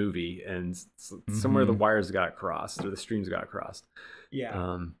average movie, and somewhere the wires got crossed or the streams got crossed.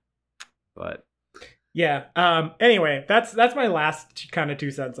 Anyway, that's my last kind of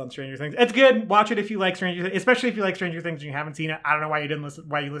 2 cents on Stranger Things. It's good. Watch it if you like Stranger Things, especially if you like Stranger Things and you haven't seen it. I don't know why you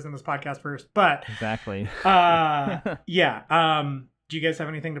listened to this podcast first, but exactly. Do you guys have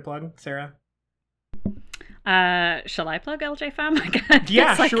anything to plug, Sarah? Shall I plug LJ Fam?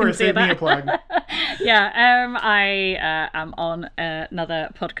 Yeah, sure. Save me a plug. I am on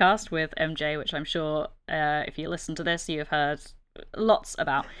another podcast with MJ, which I'm sure if you listen to this, you have heard lots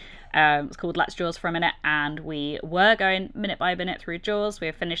about. It's called Let's Jaws for a Minute, and we were going minute by minute through Jaws. We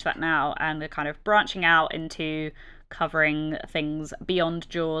have finished that now, and we're kind of branching out into covering things beyond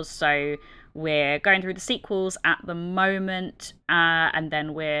Jaws. So we're going through the sequels at the moment, and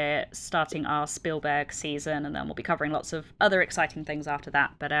then we're starting our Spielberg season, and then we'll be covering lots of other exciting things after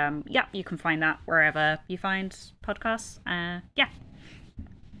that. But you can find that wherever you find podcasts.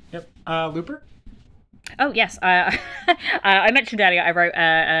 Looper? Oh, yes. I mentioned earlier I wrote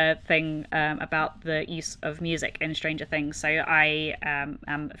a thing about the use of music in Stranger Things. So I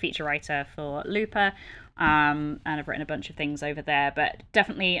am a feature writer for Looper, and I've written a bunch of things over there. But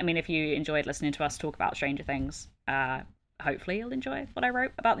definitely, I mean, if you enjoyed listening to us talk about Stranger Things, hopefully you'll enjoy what I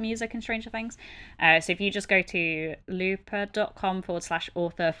wrote about the music in Stranger Things. So if you just go to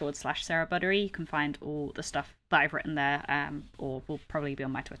looper.com/author/Sarah Buddery, you can find all the stuff that I've written there, or will probably be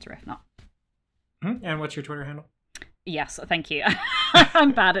on my Twitter if not. And what's your Twitter handle? Yes, thank you.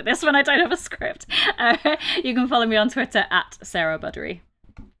 I'm bad at this when I don't have a script. You can follow me on Twitter at Sarah Buddery.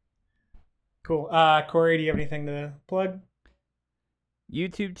 Cool. Corey, do you have anything to plug?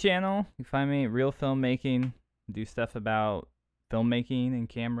 YouTube channel. You find me Real Filmmaking. Do stuff about filmmaking and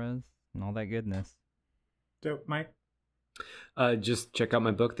cameras and all that goodness. Dope. Mike? Just check out my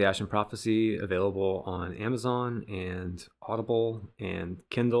book, The Ashen Prophecy, available on Amazon and Audible and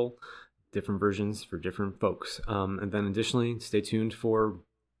Kindle. Different versions for different folks. And then additionally, stay tuned for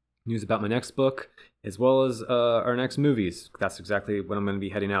news about my next book, as well as our next movies. That's exactly what I'm going to be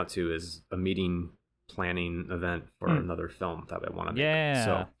heading out to, is a meeting planning event for another film that I want to make.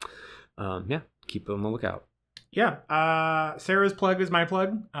 Yeah. So, keep on the lookout. Yeah. Sarah's plug is my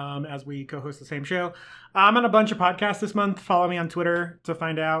plug, as we co-host the same show. I'm on a bunch of podcasts this month. Follow me on Twitter to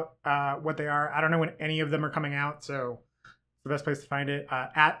find out what they are. I don't know when any of them are coming out, so the best place to find it,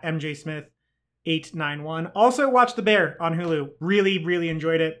 at MJSmith891. Also, watch The Bear on Hulu. Really, really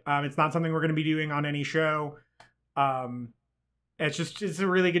enjoyed it. It's not something we're going to be doing on any show. It's a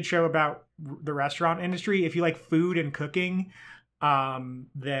really good show about the restaurant industry. If you like food and cooking,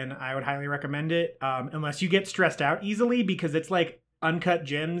 then I would highly recommend it. Unless you get stressed out easily, because it's like Uncut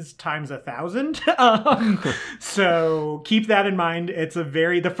Gems times 1,000. So keep that in mind. It's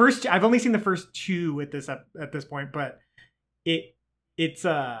I've only seen the first 2 at this point, but it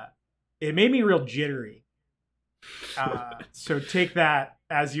made me real jittery. So take that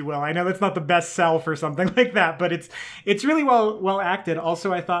as you will. I know that's not the best sell for something like that, but it's really well acted.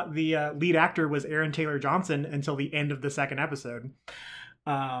 Also, I thought the lead actor was Aaron Taylor Johnson until the end of the second episode.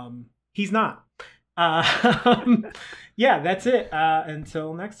 He's not. Yeah, that's it.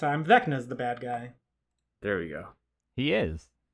 Until next time, Vecna's the bad guy. There we go. He is.